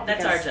all.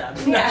 That's our job.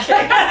 Yeah.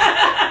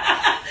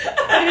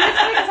 But it is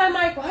funny because I'm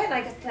like, what?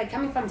 Like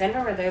coming from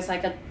Denver where there's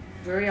like a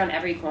brewery on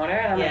every corner,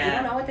 and I'm like, you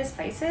don't know what this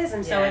place is?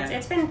 And so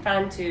it's been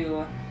fun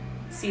to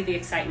see the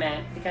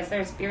excitement because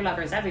there's beer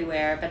lovers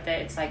everywhere, but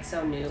it's like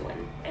so new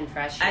and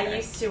fresh here. I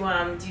used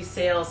to do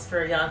sales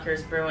for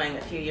Yonkers Brewing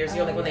a few years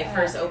ago, like when they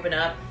first opened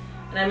up.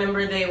 And I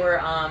remember they were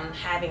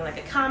having like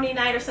a comedy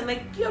night or something,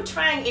 like,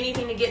 trying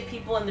anything to get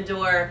people in the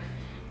door.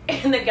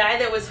 And the guy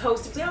that was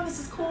hosting was like, oh, this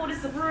is cool, this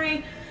is a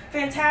brewery,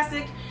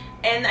 fantastic.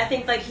 And I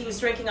think like he was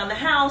drinking on the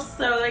house,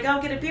 so like,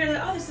 I'll get a beer.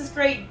 Like, oh, this is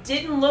great.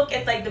 Didn't look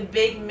at like the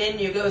big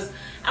menu. Goes,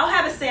 I'll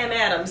have a Sam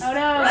Adams. Oh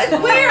no! Like,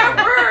 we're a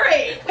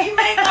brewery. We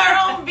make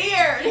our own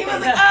beer. And he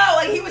was like, oh,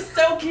 like he was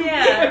so confused.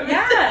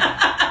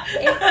 Yeah.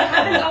 It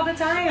happens all the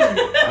time.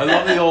 I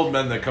love the old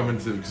men that come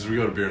into, because we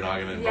go to Beer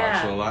Noggin in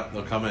Bronxville a lot.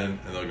 They'll come in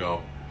and they'll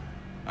go,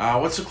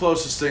 what's the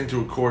closest thing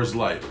to a Coors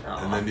Light?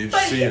 And then you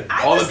just see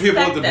all the people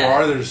at the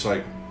bar. They're just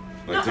like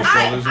their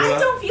shoulders I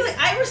don't feel like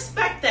I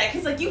respect that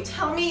because like you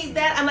tell me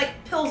that I'm like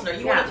Pilsner.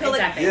 You want to feel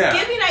like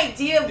give me an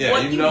idea of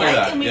what you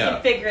like and we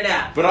can figure it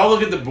out. But I'll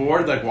look at the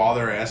board like while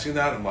they're asking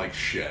that. I'm like,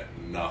 shit,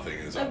 nothing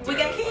is up there.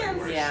 We got cans.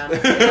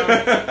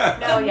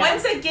 Like,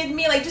 ones that give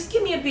me like just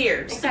give me a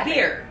beer, just a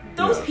beer.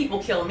 Those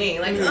people kill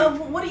me. Like, oh,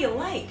 what do you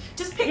like?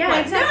 Just pick one.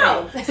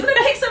 Exactly. No, so then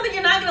pick something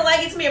you're not gonna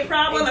like. It's gonna be a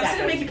problem. I'm just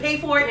gonna make you pay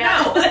for it.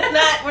 No, that's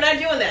not. We're not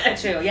doing that.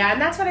 True. Yeah,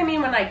 and that's what I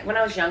mean when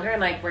I was younger and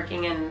like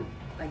working in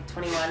like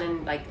 21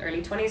 and like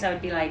early 20s, I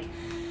would be like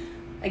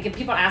if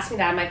people ask me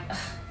that, I'm like, ugh.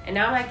 And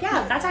now I'm like,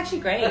 yeah, that's actually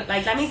great.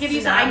 Like, let me give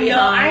you some. I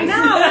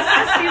know, it's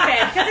so stupid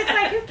because it's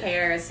like, who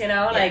cares, you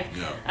know? Like,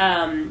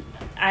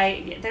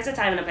 there's a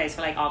time and a place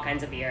for like all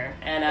kinds of beer,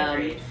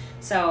 and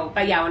so,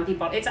 but yeah, when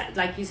people, it's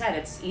like you said,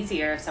 it's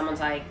easier if someone's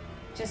like,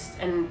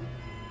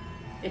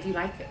 if you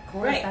like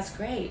Coors, that's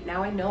great.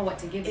 Now I know what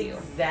to give you.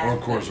 Or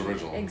Coors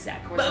Original.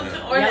 Exactly.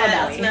 Or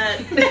that's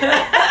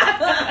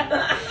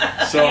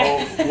not. So,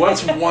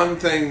 what's one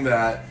thing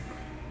that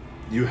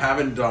you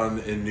haven't done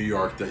in New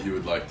York that you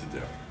would like to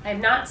do? I have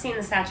not seen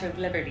the Statue of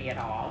Liberty at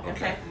all.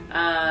 Okay.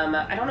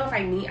 I don't know if I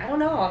don't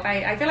know.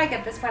 I feel like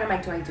at this point I'm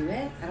like, do I do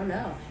it? I don't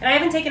know. And I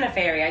haven't taken a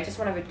ferry. I just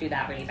want to do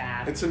that really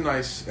bad. It's a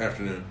nice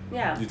afternoon.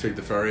 Yeah. You take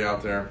the ferry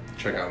out there,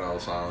 check out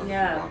Ellis Island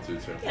if you want to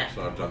too. Yeah.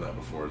 So I've done that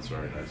before. It's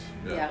very nice.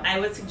 Yeah. I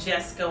would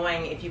suggest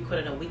going if you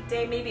could on a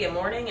weekday, maybe a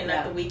morning and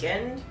not the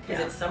weekend,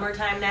 because it's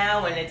summertime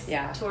now and it's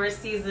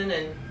tourist season,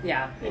 and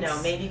you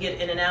know, maybe get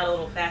in and out a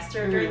little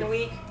faster during the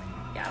week.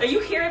 Yeah. Are you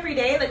here every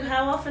day? Like,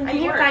 how often do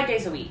you work? I'm here 5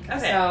 days a week.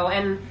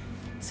 Okay.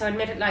 So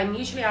admittedly, I'm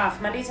usually off.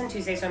 Mondays and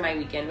Tuesdays are my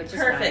weekend, which is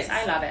nice.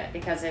 I love it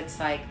because it's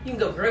like you can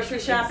go grocery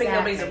shopping.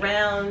 Nobody's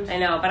around. I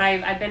know, but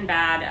I've been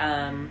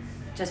bad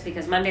just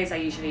because Mondays I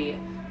usually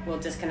will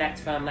disconnect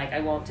from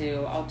I'll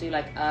do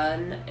like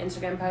an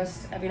Instagram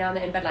post every now and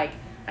then, but like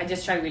I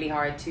just try really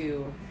hard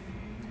to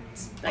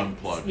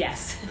unplug.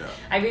 Yes, Yeah.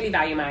 I really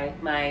value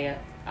my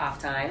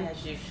off time.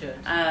 As you should.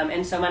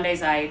 And so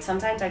Mondays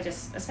sometimes I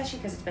just, especially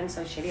because it's been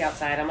so shitty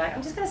outside, I'm like,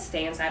 I'm just gonna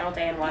stay inside all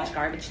day and watch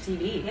garbage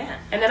TV. Yeah.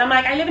 And then I'm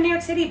like, I live in New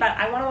York City, but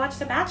I want to watch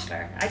The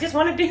Bachelor. I just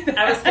want to do that.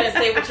 I was gonna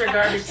say, what's your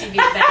garbage TV? The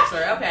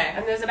Bachelor. Okay.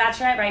 And there's a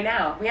Bachelorette right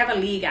now. We have a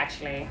league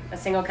actually, a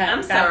single cut.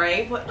 I'm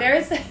sorry. There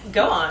is.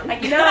 Go on.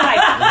 Like, you know, like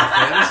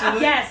fantasy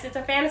league? Yes, it's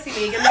a fantasy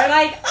league, and we're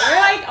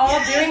like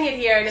all doing it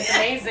here, and it's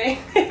amazing.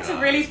 It's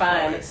really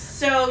fun.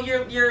 So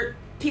your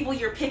people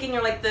you're picking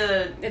are like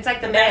it's like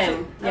the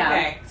men. Yeah.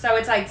 Okay. So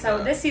it's like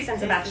this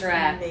season's a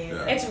Bachelorette.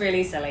 It's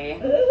really silly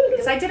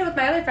because I did it with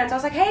my other friends. I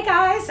was like, hey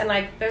guys, and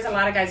like there's a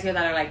lot of guys here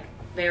that are like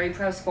very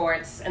pro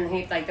sports, and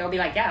they'll be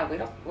like, yeah,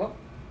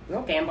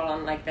 we'll gamble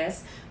on like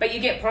this, but you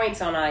get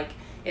points on like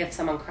if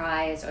someone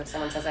cries or if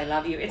someone says I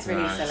love you. It's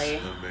really silly.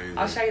 Amazing.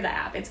 I'll show you the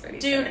app. It's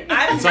really silly.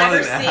 I've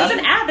never seen. It's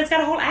an app. It's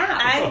got a whole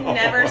app. I've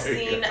never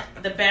seen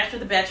The Bachelor,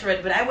 The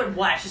Bachelorette, but I would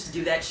watch just to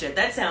do that shit.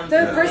 That sounds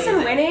the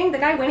amazing. the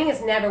guy winning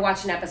has never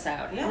watched an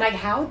episode. Yeah. I'm like,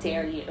 how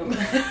dare you? Like,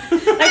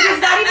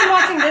 he's not even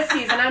watching this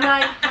season. I'm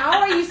like,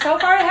 how are you so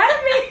far ahead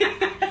of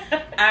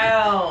me?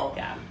 Oh.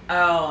 Yeah.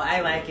 Oh,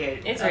 I like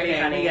it. It's really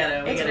funny.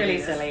 It's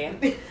really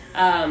silly.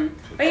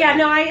 But But yeah,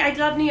 no, I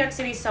love New York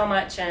City so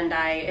much, and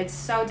it's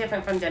so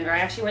different from Denver. I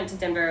actually went to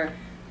Denver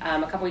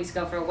a couple weeks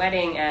ago for a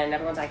wedding, and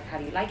everyone's like, how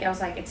do you like it? I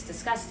was like, it's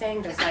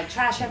disgusting. There's like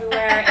trash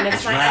everywhere, and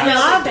it's like, I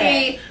love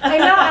it. I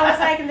know. I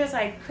was like, and there's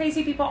like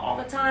crazy people all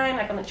the time,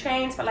 like on the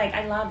trains, but like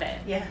I love it.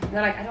 Yeah. And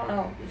they're like, I don't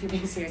know if you're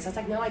being serious. I was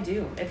like, no, I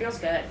do. It feels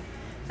good.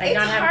 Like,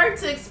 it's hard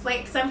to explain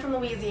because I'm from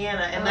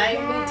Louisiana, and I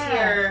moved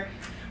here.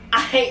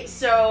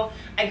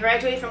 I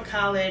graduated from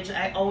college.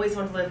 I always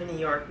wanted to live in New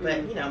York,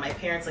 but you know, my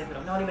parents we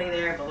don't know anybody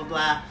there, blah blah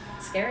blah.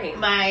 Scary.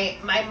 My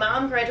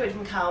mom graduated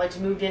from college,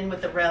 moved in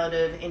with a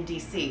relative in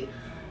DC.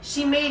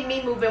 she made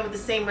me move in with the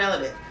same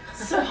relative.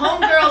 So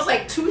homegirl's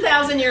like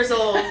 2,000 years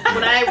old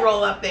when I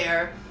roll up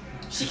there.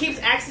 She keeps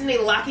accidentally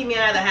locking me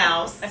out of the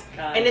house. Oh,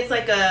 and it's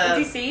like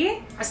a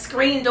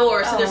screen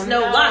door, so there's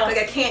no lock. Like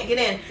I can't get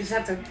in. You just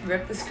have to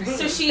rip the screen.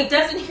 So she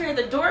doesn't hear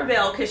the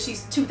doorbell because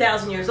she's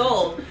 2,000 years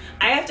old.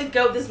 I have to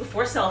go, this is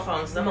before cell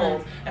phones, I'm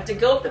old. I have to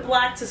go up the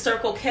block to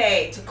Circle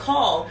K to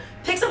call.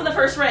 Picks up the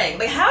first ring.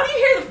 Like, how do you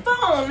hear the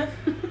phone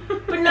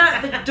but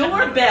not the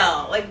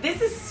doorbell? Like,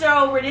 this is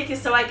so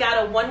ridiculous. So I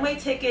got a one-way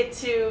ticket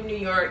to New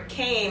York,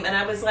 came, and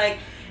I was like,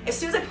 as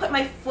soon as I put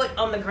my foot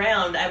on the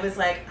ground, I was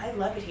like, I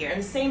love it here. And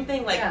the same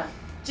thing, like,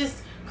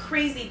 just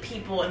crazy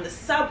people in the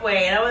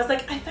subway. And I was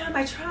like, I found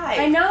my tribe.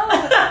 I know.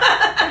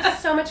 There's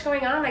just so much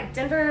going on. Like,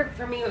 Denver,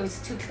 for me, it was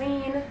too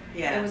clean.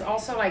 Yeah. It was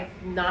also, like,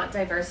 not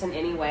diverse in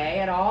any way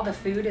at all. The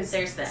food is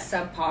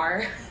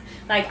subpar.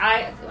 Like,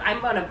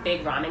 I'm on a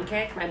big ramen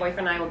kick. My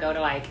boyfriend and I will go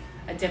to, like,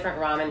 a different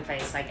ramen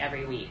place, like,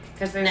 every week.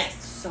 Because there's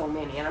so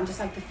many. And I'm just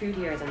like, the food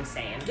here is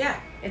insane. Yeah.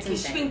 It's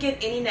insane. You can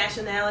get any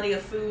nationality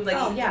of food.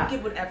 Like, you can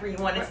get whatever you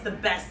want. It's the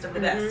best of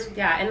the best.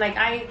 Yeah. And, like,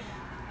 I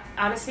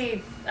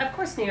honestly, of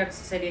course, New York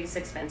City is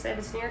expensive.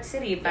 It's New York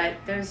City. But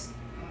there's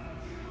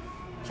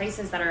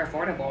places that are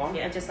affordable.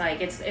 Yeah. And just, like,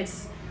 it's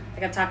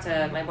like, I've talked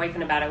to my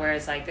boyfriend about it, where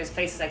it's like, there's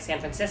places like San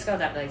Francisco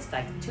that is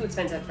like too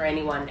expensive for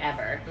anyone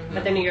ever.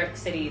 But then New York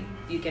City,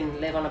 you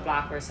can live on a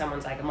block where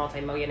someone's like a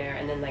multi-millionaire,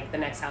 and then like the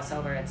next house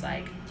over, it's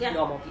like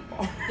normal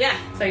people. Yeah.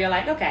 So you're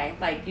like, okay,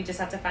 like you just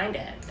have to find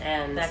it.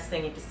 And that's the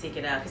thing, you have to seek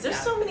it out. Because there's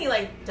so many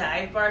like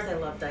dive bars. I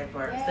love dive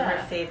bars. Yeah. They're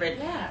my favorite.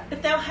 Yeah.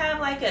 But they'll have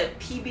like a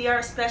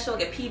PBR special,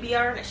 like a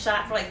PBR and a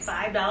shot for like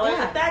 $5. Yeah.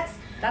 Like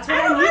that's what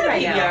I need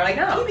right PBR. now. Like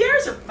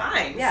PBRs are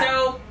fine. Yeah.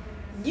 So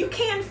you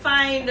can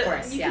find,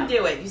 you can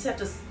do it. You just have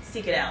to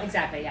seek it out.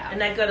 Exactly, yeah. And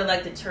not go to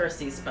like the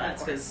touristy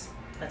spots, because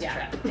that's a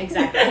trap.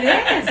 Exactly.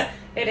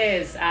 It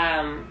is.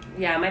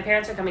 Yeah, my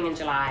parents are coming in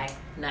July.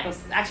 Nice. It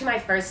was actually my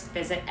first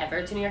visit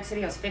ever to New York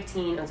City. I was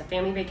 15. It was a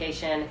family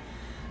vacation.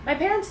 My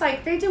parents,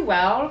 like, they do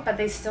well, but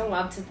they still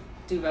love to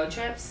do road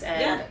trips.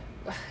 And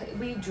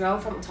we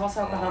drove from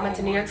Tulsa, Oklahoma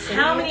to New York City.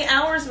 How many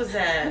hours was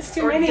that? It's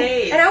too many.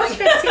 Days? And I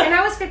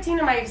was 15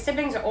 and my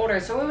siblings are older,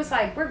 so it was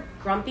like, we're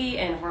grumpy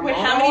and hormonal. Wait,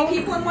 how many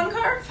people in one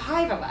car?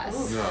 5 of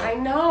us. Ooh, no. I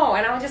know.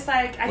 And I was just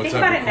like, I think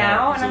about it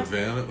now. And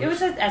it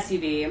was an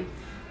SUV.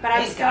 But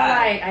I'm still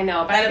like, I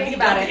know, but I think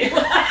about it.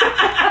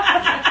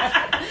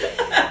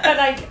 But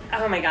like,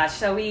 oh my gosh.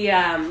 So we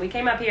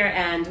came up here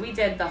and we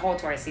did the whole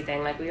touristy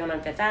thing. Like, we went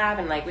on Fifth Ave,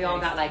 and like we all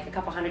got like a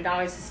couple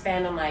 $100 to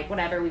spend on like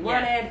whatever we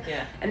wanted.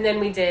 Yeah. And then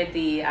we did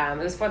it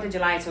was 4th of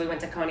July, so we went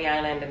to Coney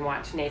Island and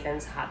watched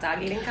Nathan's hot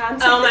dog eating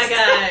contest. Oh my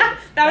god.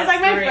 That was like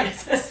my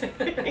first.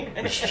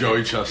 Which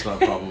Joey Chestnut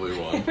probably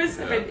won.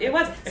 It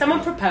was.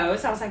 Someone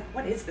proposed. I was like,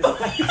 what is this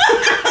place?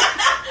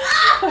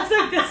 I was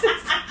like,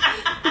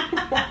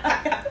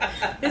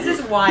 this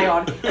is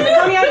wild.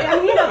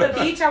 And you know, the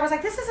beach, I was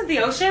like, this isn't the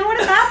ocean. What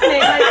is happening?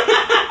 Like,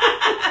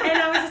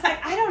 and I was just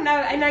like, I don't know.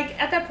 And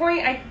like, at that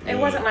point, it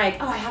wasn't like,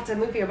 oh, I have to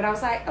move here. But I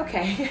was like,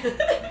 okay.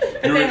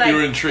 You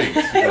were intrigued.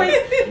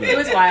 It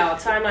was wild.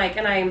 So I'm like,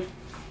 I'm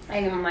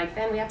like,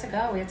 Ben, we have to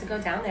go. We have to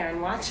go down there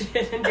and watch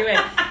it and do it.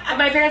 But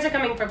my parents are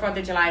coming for 4th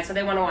of July, so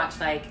they want to watch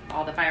like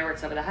all the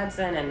fireworks over the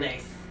Hudson. And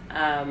nice.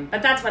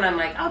 But that's when I'm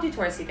like, I'll do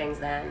touristy things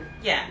then.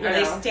 Yeah. Are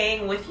they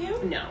staying with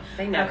you? No,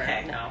 they never.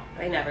 Okay. No,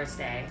 they never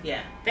stay.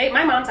 Yeah.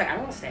 My mom's like, I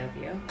don't want to stay with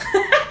you.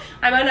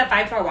 I'm on a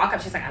 5-floor walk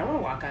up. She's like, I don't want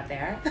to walk up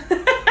there.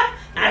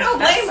 I don't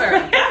blame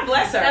her. God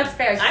bless her. That's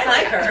fair. I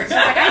like her. She's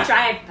like, I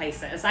drive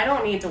places. I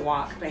don't need to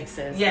walk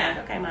places. Yeah. Like,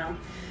 okay, Mom.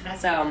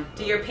 So,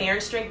 do your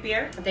parents drink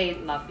beer? They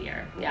love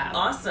beer. Yeah.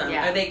 Awesome.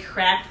 Yeah. Are they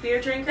craft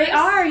beer drinkers? They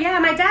are. Yeah.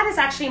 My dad is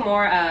actually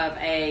more of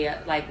a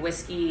like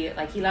whiskey.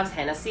 Like, he loves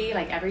Hennessy.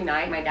 Like, every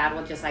night, my dad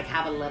will just like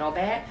have a little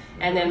bit,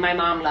 and then my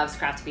mom loves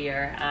craft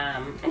beer.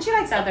 And she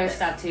likes other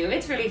stuff too.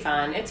 It's really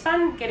fun. It's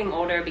fun getting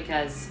older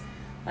because,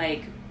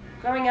 like,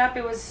 growing up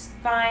it was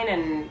fine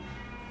and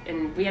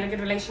we had a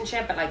good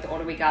relationship, but like the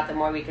older we got, the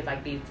more we could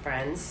like be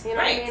friends, you know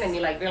what I mean? And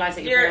you like realize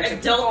that you're parents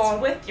adults are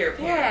people. with your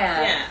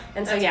parents. Yeah.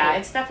 And so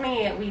it's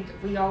definitely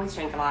we always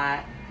drink a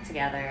lot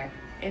together.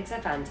 It's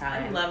a fun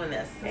time. I'm loving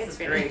this. It's is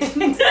really, great.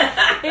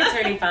 it's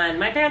really fun.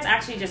 My parents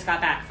actually just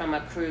got back from a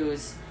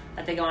cruise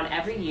that they go on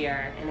every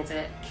year, and it's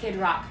a Kid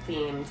Rock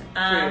themed cruise.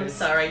 I'm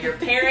sorry, your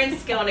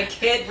parents go on a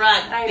Kid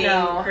Rock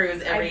themed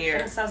cruise every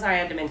year. I'm so sorry I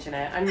had to mention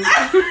it. I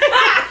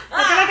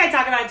feel like I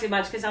talk about it too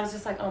much because I was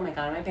just like, oh my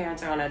god, my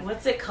parents are on a...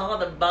 What's it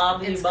called? The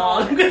Bob It's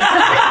Bong? called- Bob with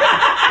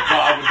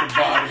the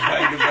bottom,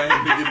 bang, bang,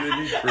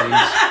 bang, cruise.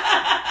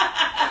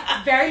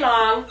 very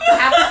long. You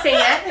have to sing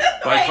it.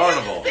 By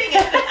Carnival. Sing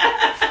it.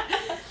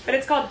 But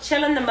it's called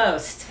Chillin' the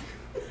Most.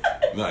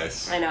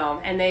 Nice. I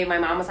know. And my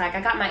mom was like,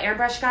 I got my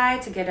airbrush guy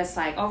to get us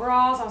like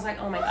overalls. I was like,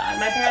 oh my god.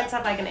 My parents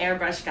have like an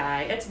airbrush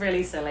guy. It's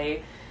really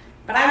silly.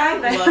 But I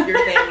love your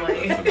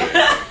family.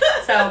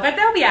 But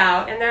they'll be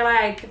out and they're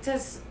like,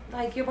 does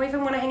like your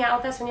boyfriend want to hang out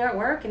with us when you're at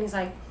work? And he's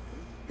like,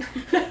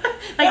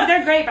 like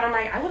they're great, but I'm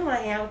like, I wouldn't want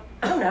to hang out.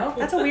 I don't know.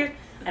 That's a weird,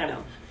 I don't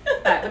know.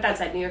 But with that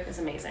said, New York is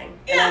amazing.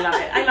 And I love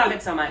it. I love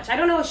it so much. I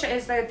don't know,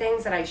 is there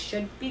things that I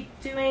should be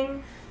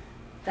doing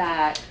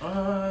that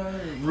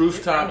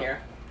rooftop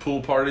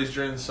pool parties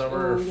during the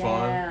summer are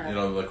fun. Yeah. You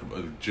know,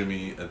 like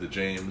Jimmy at the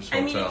James Hotel.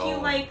 I mean, if you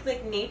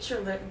like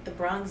nature, the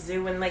Bronx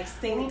Zoo and like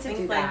things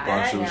like that.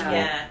 Bronx Zoo is cool.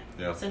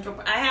 Yeah. Central.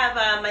 I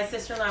have my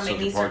sister-in-law and my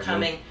niece are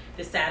coming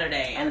this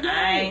Saturday, and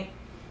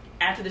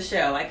after the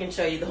show, I can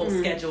show you the whole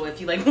schedule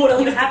if you like want to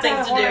list of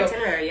things to do.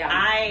 Itinerary,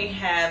 I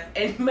have,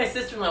 and my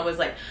sister-in-law was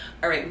like,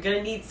 "All right, we're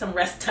gonna need some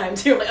rest time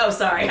too." I'm like, "Oh,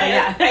 sorry,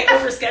 I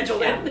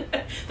overscheduled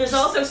it." There's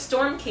also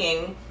Storm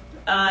King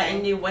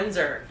in New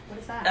Windsor. What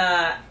is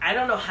that? I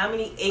don't know how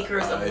many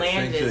acres of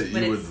land it is,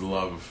 but you would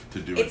love to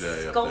do a day up there.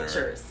 It's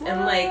sculptures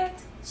and like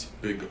it's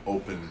big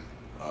open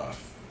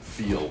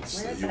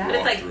fields that you but walk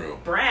it's like through.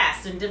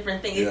 Brass and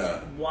different things. Yeah.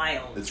 It's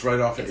wild. It's right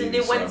off. It's in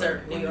New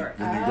Windsor, New York.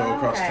 When you go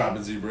across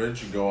Tappan Zee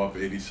Bridge, you go up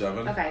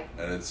 87. Okay.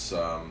 And it's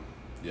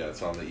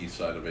it's on the east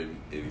side of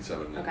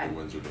 87 in New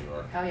Windsor, New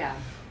York. Oh yeah.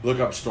 Look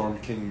up Storm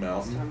King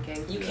Mountain. Storm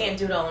King. You can't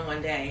do it all in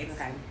one day. It's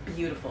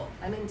beautiful.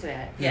 I'm into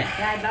it. Yeah.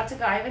 Yeah, I'd love to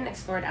go. I haven't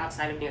explored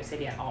outside of New York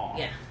City at all.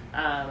 Yeah.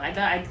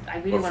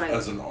 I really want to.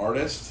 As an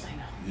artist, I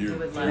know. you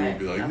would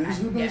be like, this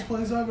is the best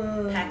place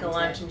ever. Pack a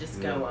lunch and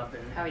just go up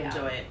and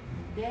enjoy it.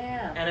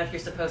 Yeah. I don't know if you're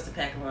supposed to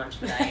pack a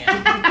lunch, but I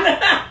am.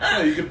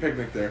 Yeah, you can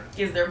picnic there.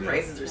 Because their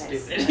prices are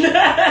stupid.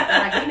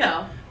 Like,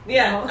 Yeah.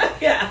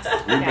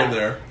 We've been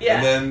there. Yeah.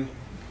 And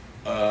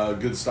then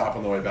good stop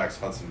on the way back to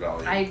Hudson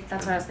Valley.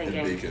 That's what I was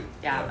thinking. Beacon.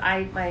 Yeah.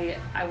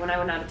 When I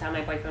went out of town,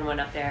 my boyfriend went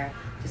up there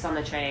just on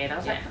the train. I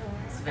was like, oh,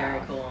 it's very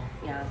cool.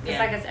 Yeah. It's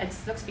like it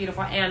looks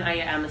beautiful, and I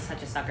am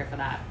such a sucker for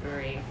that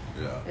brewery.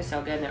 Yeah. They're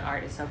so good, and their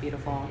art is so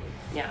beautiful.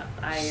 Yeah.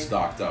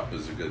 Stocked Up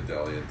is a good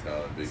deli in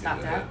town. Beacon.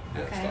 Stocked Up?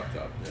 Yeah, Okay. Stocked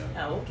Up.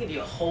 Yeah. We'll give you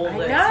a whole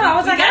list. No, I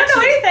was like, I don't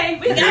know anything.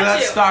 We You hear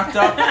that? Stocked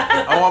Up?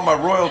 I want my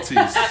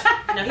royalties.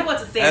 No, he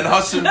wants a sandwich. And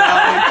Hudson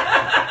Valley.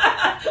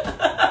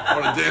 I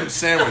want a damn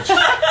sandwich.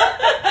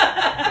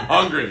 I'm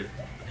hungry.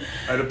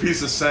 I had a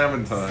piece of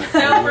salmon tonight.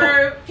 So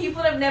for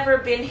people that have never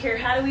been here,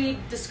 how do we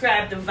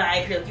describe the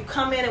vibe here? Like you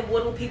come in and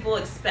what do people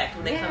expect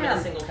when they come in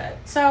a Single Cut?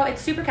 So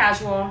it's super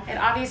casual. It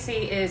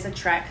obviously is a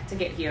trek to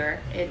get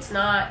here. It's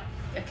not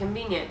a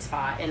convenient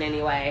spot in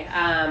any way,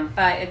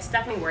 but it's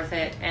definitely worth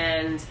it.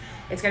 And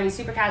it's going to be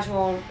super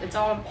casual. It's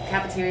all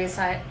cafeteria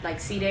side, like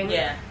seating.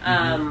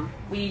 Yeah.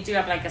 We do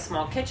have like a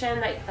small kitchen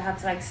that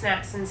has like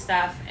snacks and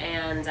stuff.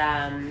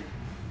 And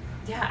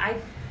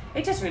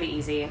it's just really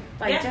easy.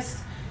 Just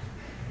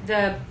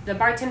the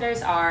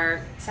bartenders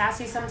are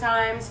sassy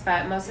sometimes,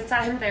 but most of the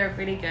time they're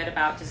pretty good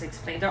about just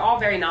explaining. They're all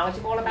very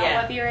knowledgeable about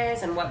what beer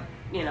is and what,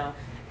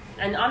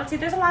 and honestly,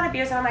 there's a lot of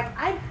beers that I'm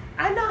like,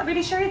 I'm not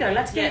really sure either.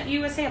 Let's get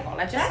you a sample.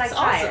 Let's just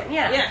try it.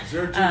 Yeah. Is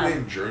there a dude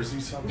named Jersey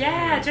something?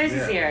 Yeah,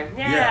 Jersey's here.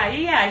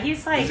 Yeah.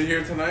 He's like. Is he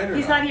here tonight or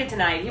He's not here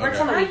tonight. He works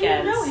on the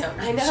weekends. I know him.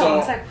 I know. So,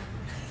 it's like,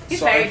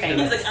 he's very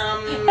famous. He's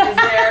like, is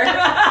there?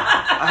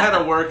 I had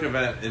a work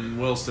event in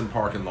Williston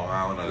Park in Long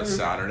Island on a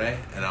Saturday,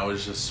 and I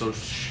was just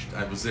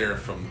I was there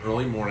from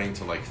early morning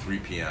to like 3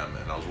 p.m.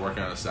 and I was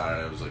working on a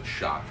Saturday. I was like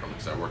shot from it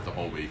because I worked the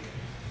whole week.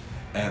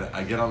 And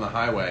I get on the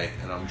highway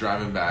and I'm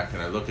driving back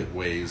and I look at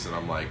Waze and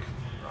I'm like,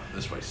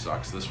 this way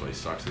sucks, this way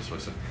sucks, this way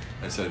sucks.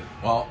 I said,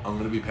 well, I'm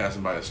going to be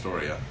passing by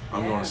Astoria.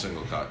 I'm going to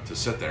Single Cut to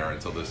sit there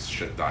until this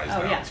shit dies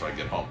down so I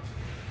get home.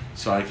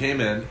 So I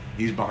came in,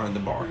 he's behind the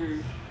bar.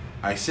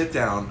 I sit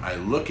down, I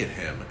look at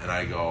him, and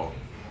I go,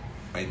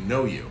 I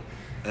know you.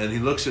 And he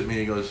looks at me and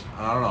he goes,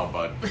 I don't know,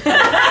 bud.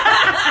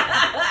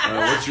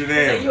 What's your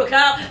name? Are you a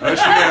cop?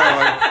 What's your name? I'm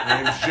like,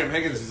 my name's Jim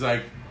Higgins. He's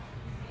like,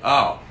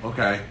 oh,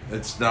 okay.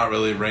 It's not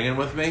really ringing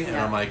with me. And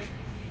I'm like,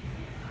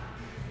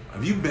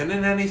 have you been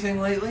in anything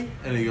lately?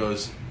 And he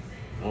goes,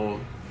 well,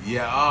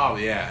 yeah,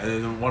 And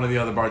then one of the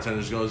other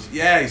bartenders goes,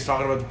 yeah, he's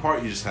talking about the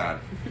part you just had.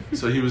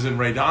 So he was in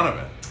Ray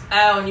Donovan.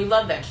 Oh, and you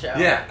love that show.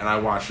 Yeah, and I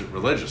watched it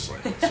religiously.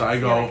 So I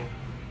go,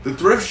 the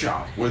thrift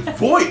shop with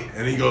Voight.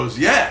 And he goes,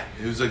 yeah.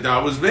 He was like,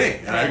 that was me.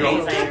 And I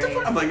go, what the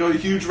fuck? I'm like, a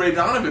huge Ray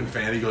Donovan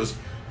fan. He goes,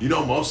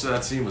 most of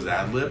that scene was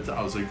ad-libbed?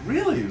 I was like,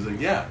 really? He was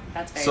like, yeah.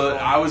 That's very so cool.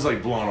 I was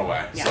like blown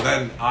away. Yeah. So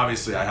then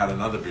obviously I had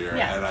another beer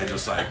and I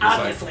just like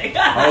was like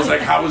I was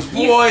like, how was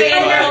Voight? You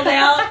fangirled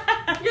out.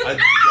 I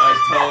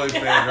totally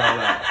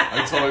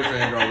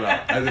fangirled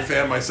out. I had to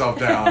fan myself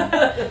down.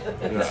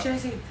 It's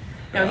Jersey.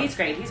 No, he's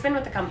great. He's been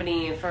with the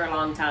company for a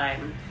long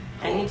time.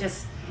 Cool. And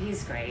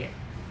he's great.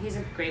 He's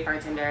a great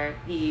bartender.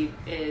 He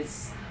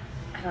is,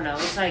 I don't know,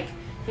 it's like,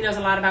 he knows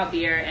a lot about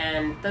beer.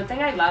 And the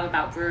thing I love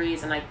about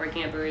breweries and like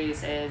working at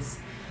breweries is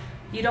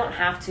you don't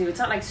have to, it's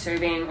not like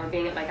serving or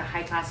being at like a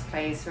high class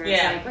place where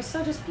it's like, we're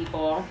still just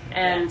people.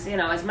 And,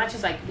 as much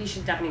as like, we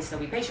should definitely still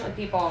be patient with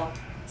people.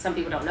 Some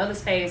people don't know the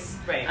space.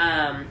 Right.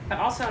 But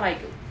also like,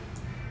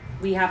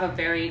 we have a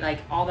very, like,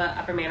 all the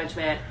upper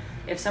management,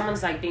 if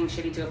someone's like being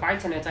shitty to a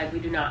bartender, it's like we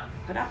do not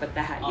put up with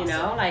that,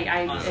 awesome. Like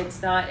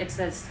it's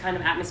this kind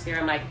of atmosphere.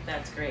 I'm like,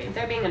 that's great. If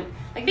they're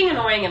being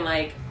annoying and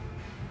like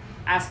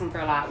asking for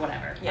a lot,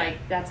 whatever. Like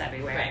that's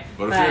everywhere. Right.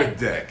 But if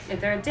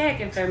they're a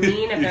dick, if they're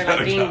mean, if they're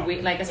like being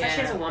weird, like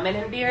especially as a woman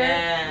in beer,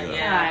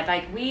 yeah.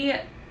 like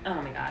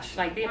oh my gosh,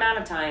 like the amount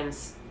of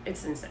times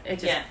it's insane. It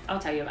just I'll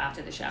tell you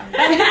after the show.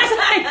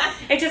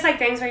 It's just like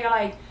things where you're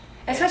like,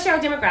 Especially our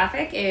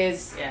demographic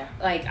is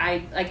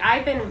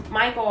I've been,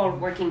 my goal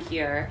working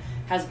here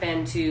has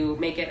been to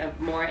make it a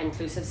more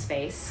inclusive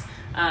space.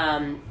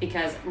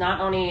 Because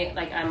not only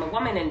like I'm a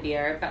woman in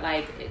beer, but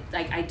like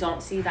I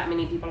don't see that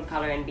many people of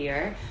color in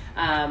beer.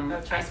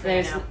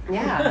 There's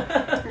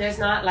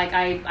not like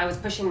I was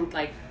pushing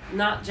like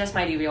not just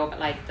Mighty Real,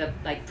 but like the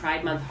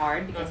Pride Month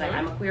hard because like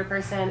I'm a queer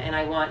person and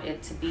I want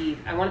it to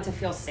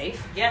feel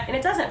safe. Yeah. And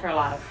it doesn't for a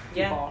lot of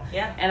people.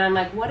 Yeah. And I'm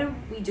like, what are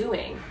we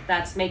doing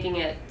that's making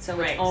it so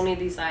it's only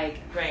these like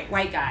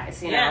white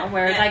guys, you know?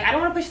 Where like I don't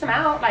want to push them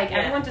out. Like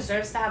everyone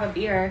deserves to have a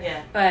beer.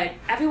 Yeah. But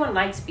everyone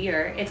likes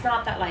beer. It's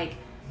not that like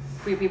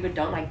queer people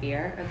don't like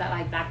beer or that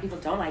like black people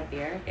don't like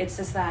beer. It's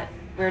just that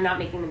we're not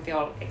making them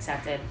feel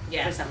accepted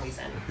for some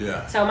reason.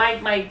 Yeah. So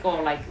my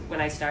goal, like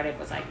when I started,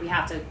 was like we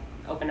have to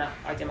open up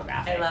our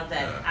demographic. I love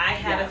that. Yeah. I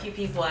have a few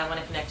people I want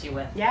to connect you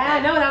with.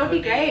 Yeah, no, that would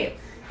be great.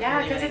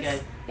 Yeah, because really it's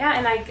good.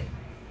 And like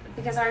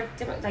because our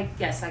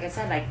like I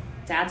said, like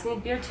dads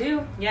need beer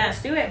too. Yeah.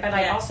 Let's do it, but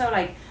like also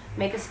like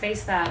make a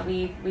space that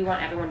we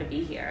want everyone to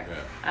be here.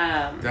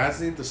 Yeah.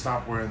 Dads need to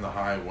stop wearing the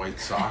high white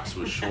socks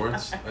with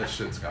shorts. That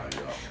shit's gotta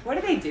go. What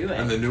are they doing?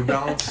 And the New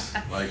Balance,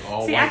 like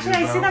all See, white actually,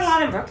 New I see that a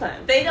lot in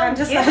Brooklyn. They don't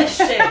give a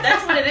shit.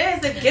 That's what it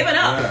is. They've given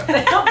up. Yeah.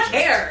 They don't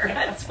care.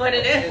 That's what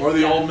it is. Or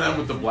the old men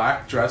with the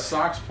black dress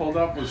socks pulled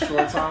up with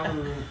shorts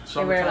on.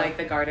 They wear like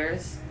the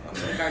garters.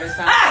 The garter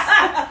socks.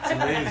 It's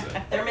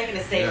amazing. They're making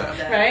a statement of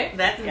that. Right?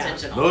 That's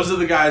intentional. Those are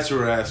the guys who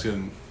are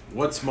asking,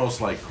 what's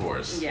most like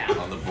Coors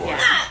on the board?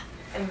 Yeah.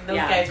 And those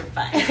guys are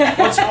fine.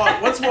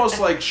 What's most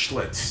like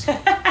Schlitz?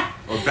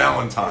 Or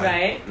Valentine?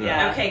 Right?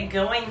 Yeah. Okay,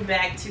 going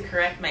back to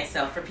correct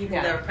myself, for people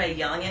that are probably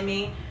yelling at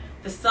me,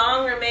 the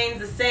song remains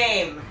the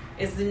same.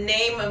 Is the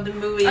name of the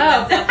movie.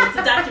 It's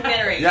a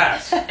documentary.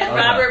 Yes. And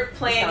Robert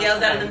Plant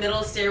yells out in the middle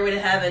of Stairway to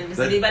Heaven. Does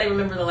anybody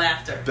remember the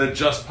laughter? That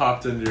just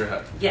popped into your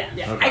head. Yeah.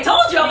 Okay. I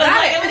told you. I was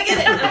like, I'm going to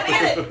get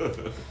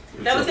it.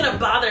 That was going to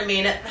bother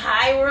me. And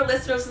hi, we're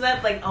listeners to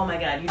that. Like, oh my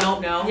God, you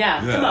don't know? Yeah.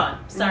 Come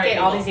on. Sorry. Get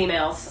all these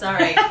emails.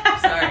 Sorry.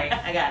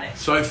 I got it.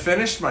 So I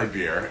finished my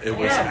beer. It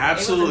was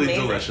absolutely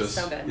delicious.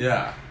 So good.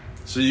 Yeah.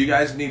 So you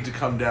guys need to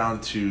come down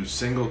to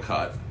Single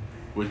Cut,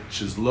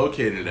 which is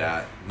located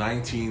at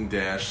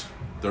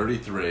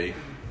 19-33.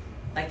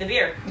 Like the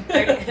beer.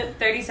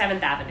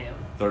 37th Avenue.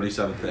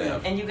 37th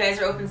Ave. And you guys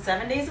are open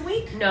 7 days a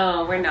week?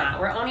 No, we're not.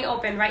 We're only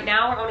open right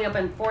now. We're only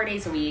open 4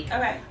 days a week.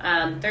 Okay.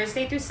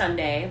 Thursday through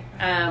Sunday.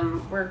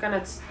 We're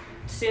gonna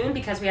soon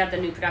because we have the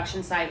new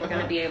production site. We're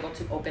gonna be able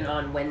to open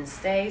on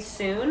Wednesday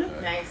soon.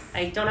 Nice.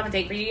 I don't have a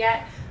date for you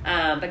yet,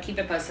 but keep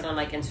it posted on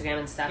like Instagram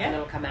and stuff, and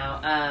it'll come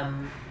out.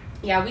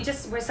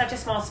 We're such a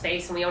small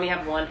space and we only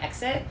have one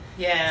exit.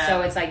 Yeah.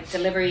 So it's like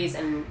deliveries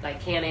and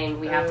like canning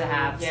we have to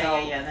have.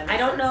 I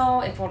don't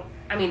know if we'll.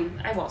 I mean,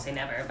 I won't say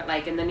never, but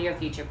like in the near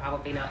future,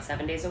 probably not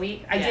 7 days a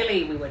week.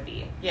 Ideally, we would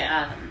be.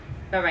 Yeah.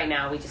 But right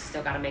now, we just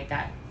still got to make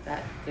that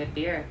good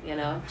beer, you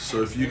know?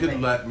 So if you could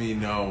let me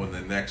know when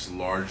the next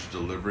large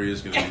delivery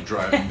is going to be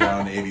driving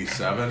down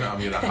 87, I'm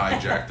going to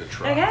hijack the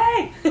truck.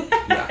 Okay.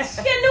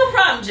 Yes. Yeah, no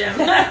problem, Jim.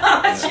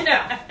 I'll let you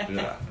know.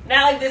 Yeah.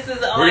 Not like this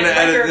is on We're going to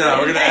edit. No,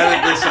 we're going to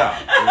edit this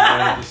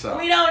out.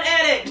 We don't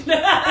edit.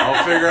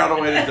 I'll figure out a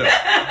way to do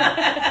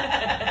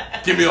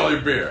it. Give me all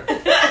your beer.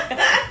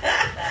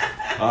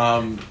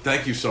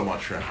 Thank you so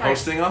much for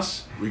hosting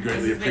us. We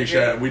greatly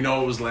appreciate it. We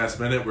know it was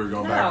last minute. We were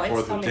going back and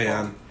forth with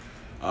Dan.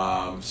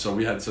 So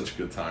we had such a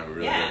good time. We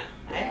really did.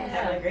 I'm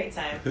having a great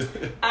time.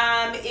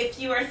 If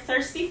you are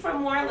thirsty for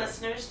more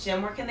listeners,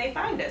 Jim, where can they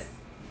find us?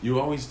 You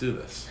always do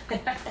this.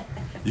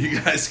 You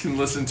guys can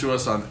listen to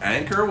us on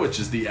Anchor, which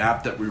is the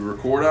app that we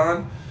record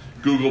on,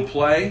 Google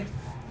Play,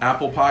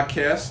 Apple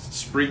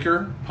Podcasts,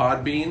 Spreaker,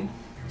 Podbean,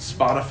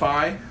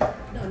 Spotify,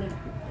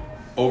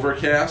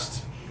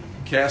 Overcast,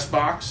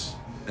 Castbox,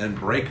 and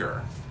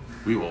Breaker.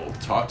 We will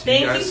talk to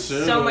you guys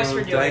soon. Thank you so much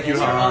for doing Thank you,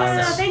 this.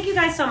 Hans. Thank you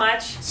guys so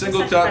much.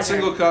 Single cut.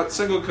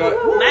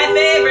 My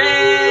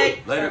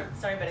favorite. Later.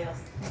 Sorry, everybody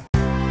else.